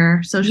and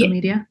your social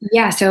media?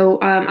 Yeah.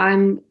 So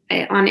I'm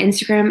on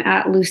Instagram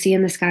at Lucy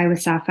in the Sky with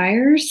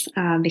Sapphires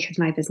because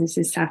my business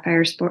is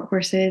Sapphire Sport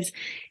Horses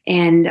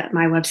and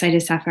my website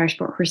is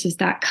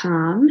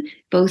sapphiresporthorses.com.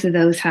 Both of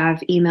those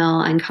have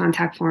email and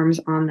contact forms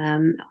on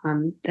them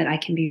that I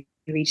can be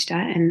reached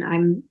at. And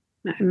I'm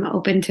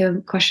open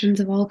to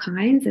questions of all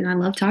kinds and I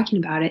love talking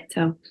about it.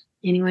 So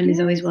anyone is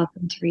always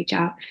welcome to reach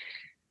out.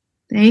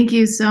 Thank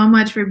you so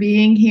much for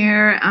being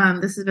here.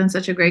 This has been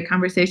such a great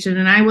conversation.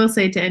 And I will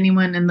say to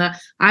anyone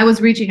I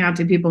was reaching out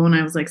to people when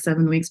I was like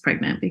 7 weeks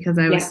pregnant because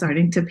I was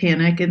starting to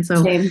panic. And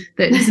so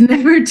it's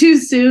never too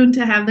soon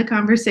to have the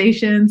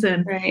conversations.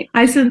 And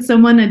I sent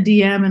someone a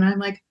DM and I'm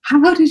like,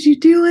 how did you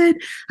do it?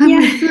 I'm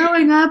like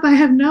throwing up. I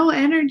have no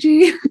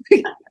energy,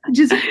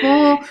 just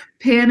full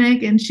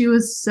panic. And she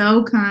was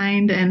so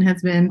kind and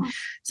has been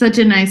such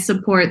a nice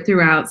support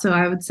throughout. So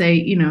I would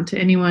say, to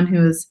anyone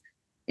who is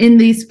in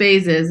these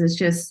phases, it's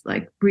just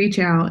like reach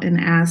out and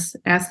ask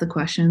the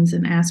questions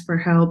and ask for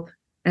help.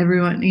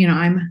 Everyone,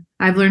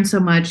 I've learned so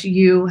much.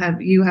 You have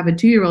a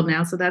 2-year-old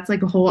now, so that's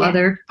like a whole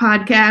other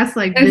podcast,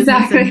 like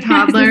business and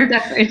toddler.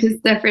 It's a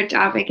separate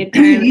topic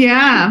entirely.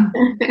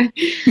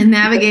 And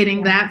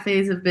navigating that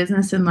phase of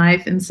business and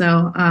life. And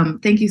so,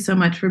 thank you so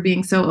much for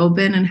being so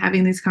open and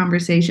having these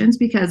conversations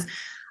because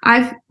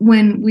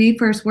when we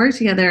first worked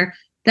together,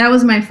 that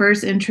was my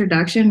first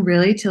introduction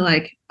really to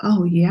like,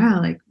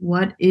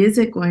 what is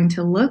it going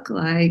to look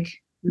like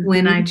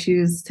when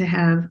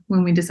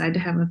we decide to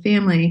have a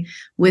family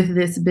with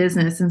this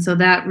business? And so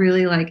that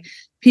really like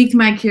piqued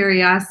my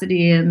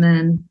curiosity. And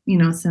then,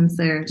 since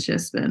there, it's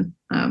just been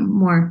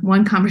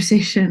one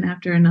conversation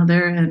after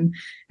another, and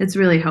it's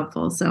really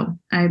helpful. So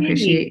I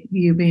appreciate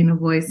you being a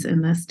voice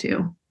in this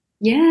too.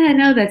 Yeah,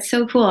 no, that's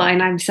so cool.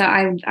 And I'm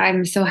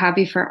so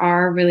happy for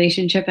our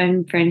relationship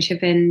and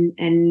friendship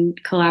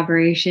and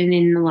collaboration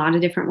in a lot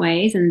of different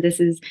ways. And this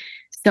is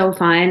so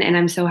fun. And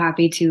I'm so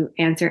happy to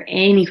answer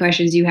any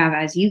questions you have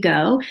as you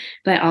go.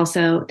 But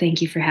also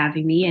thank you for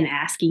having me and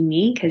asking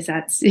me because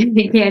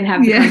you can't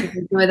have the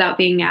conversation without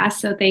being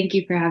asked. So thank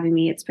you for having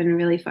me. It's been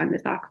really fun to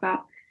talk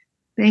about.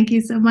 Thank you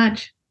so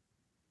much.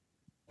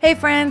 Hey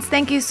friends,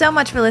 thank you so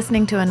much for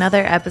listening to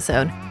another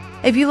episode.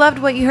 If you loved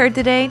what you heard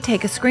today,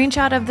 take a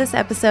screenshot of this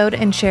episode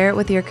and share it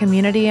with your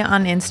community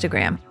on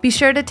Instagram. Be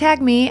sure to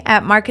tag me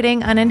at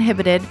Marketing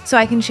Uninhibited so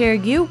I can share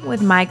you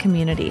with my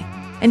community.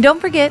 And don't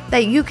forget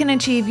that you can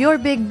achieve your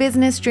big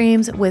business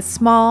dreams with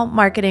small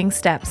marketing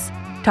steps.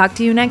 Talk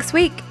to you next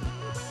week.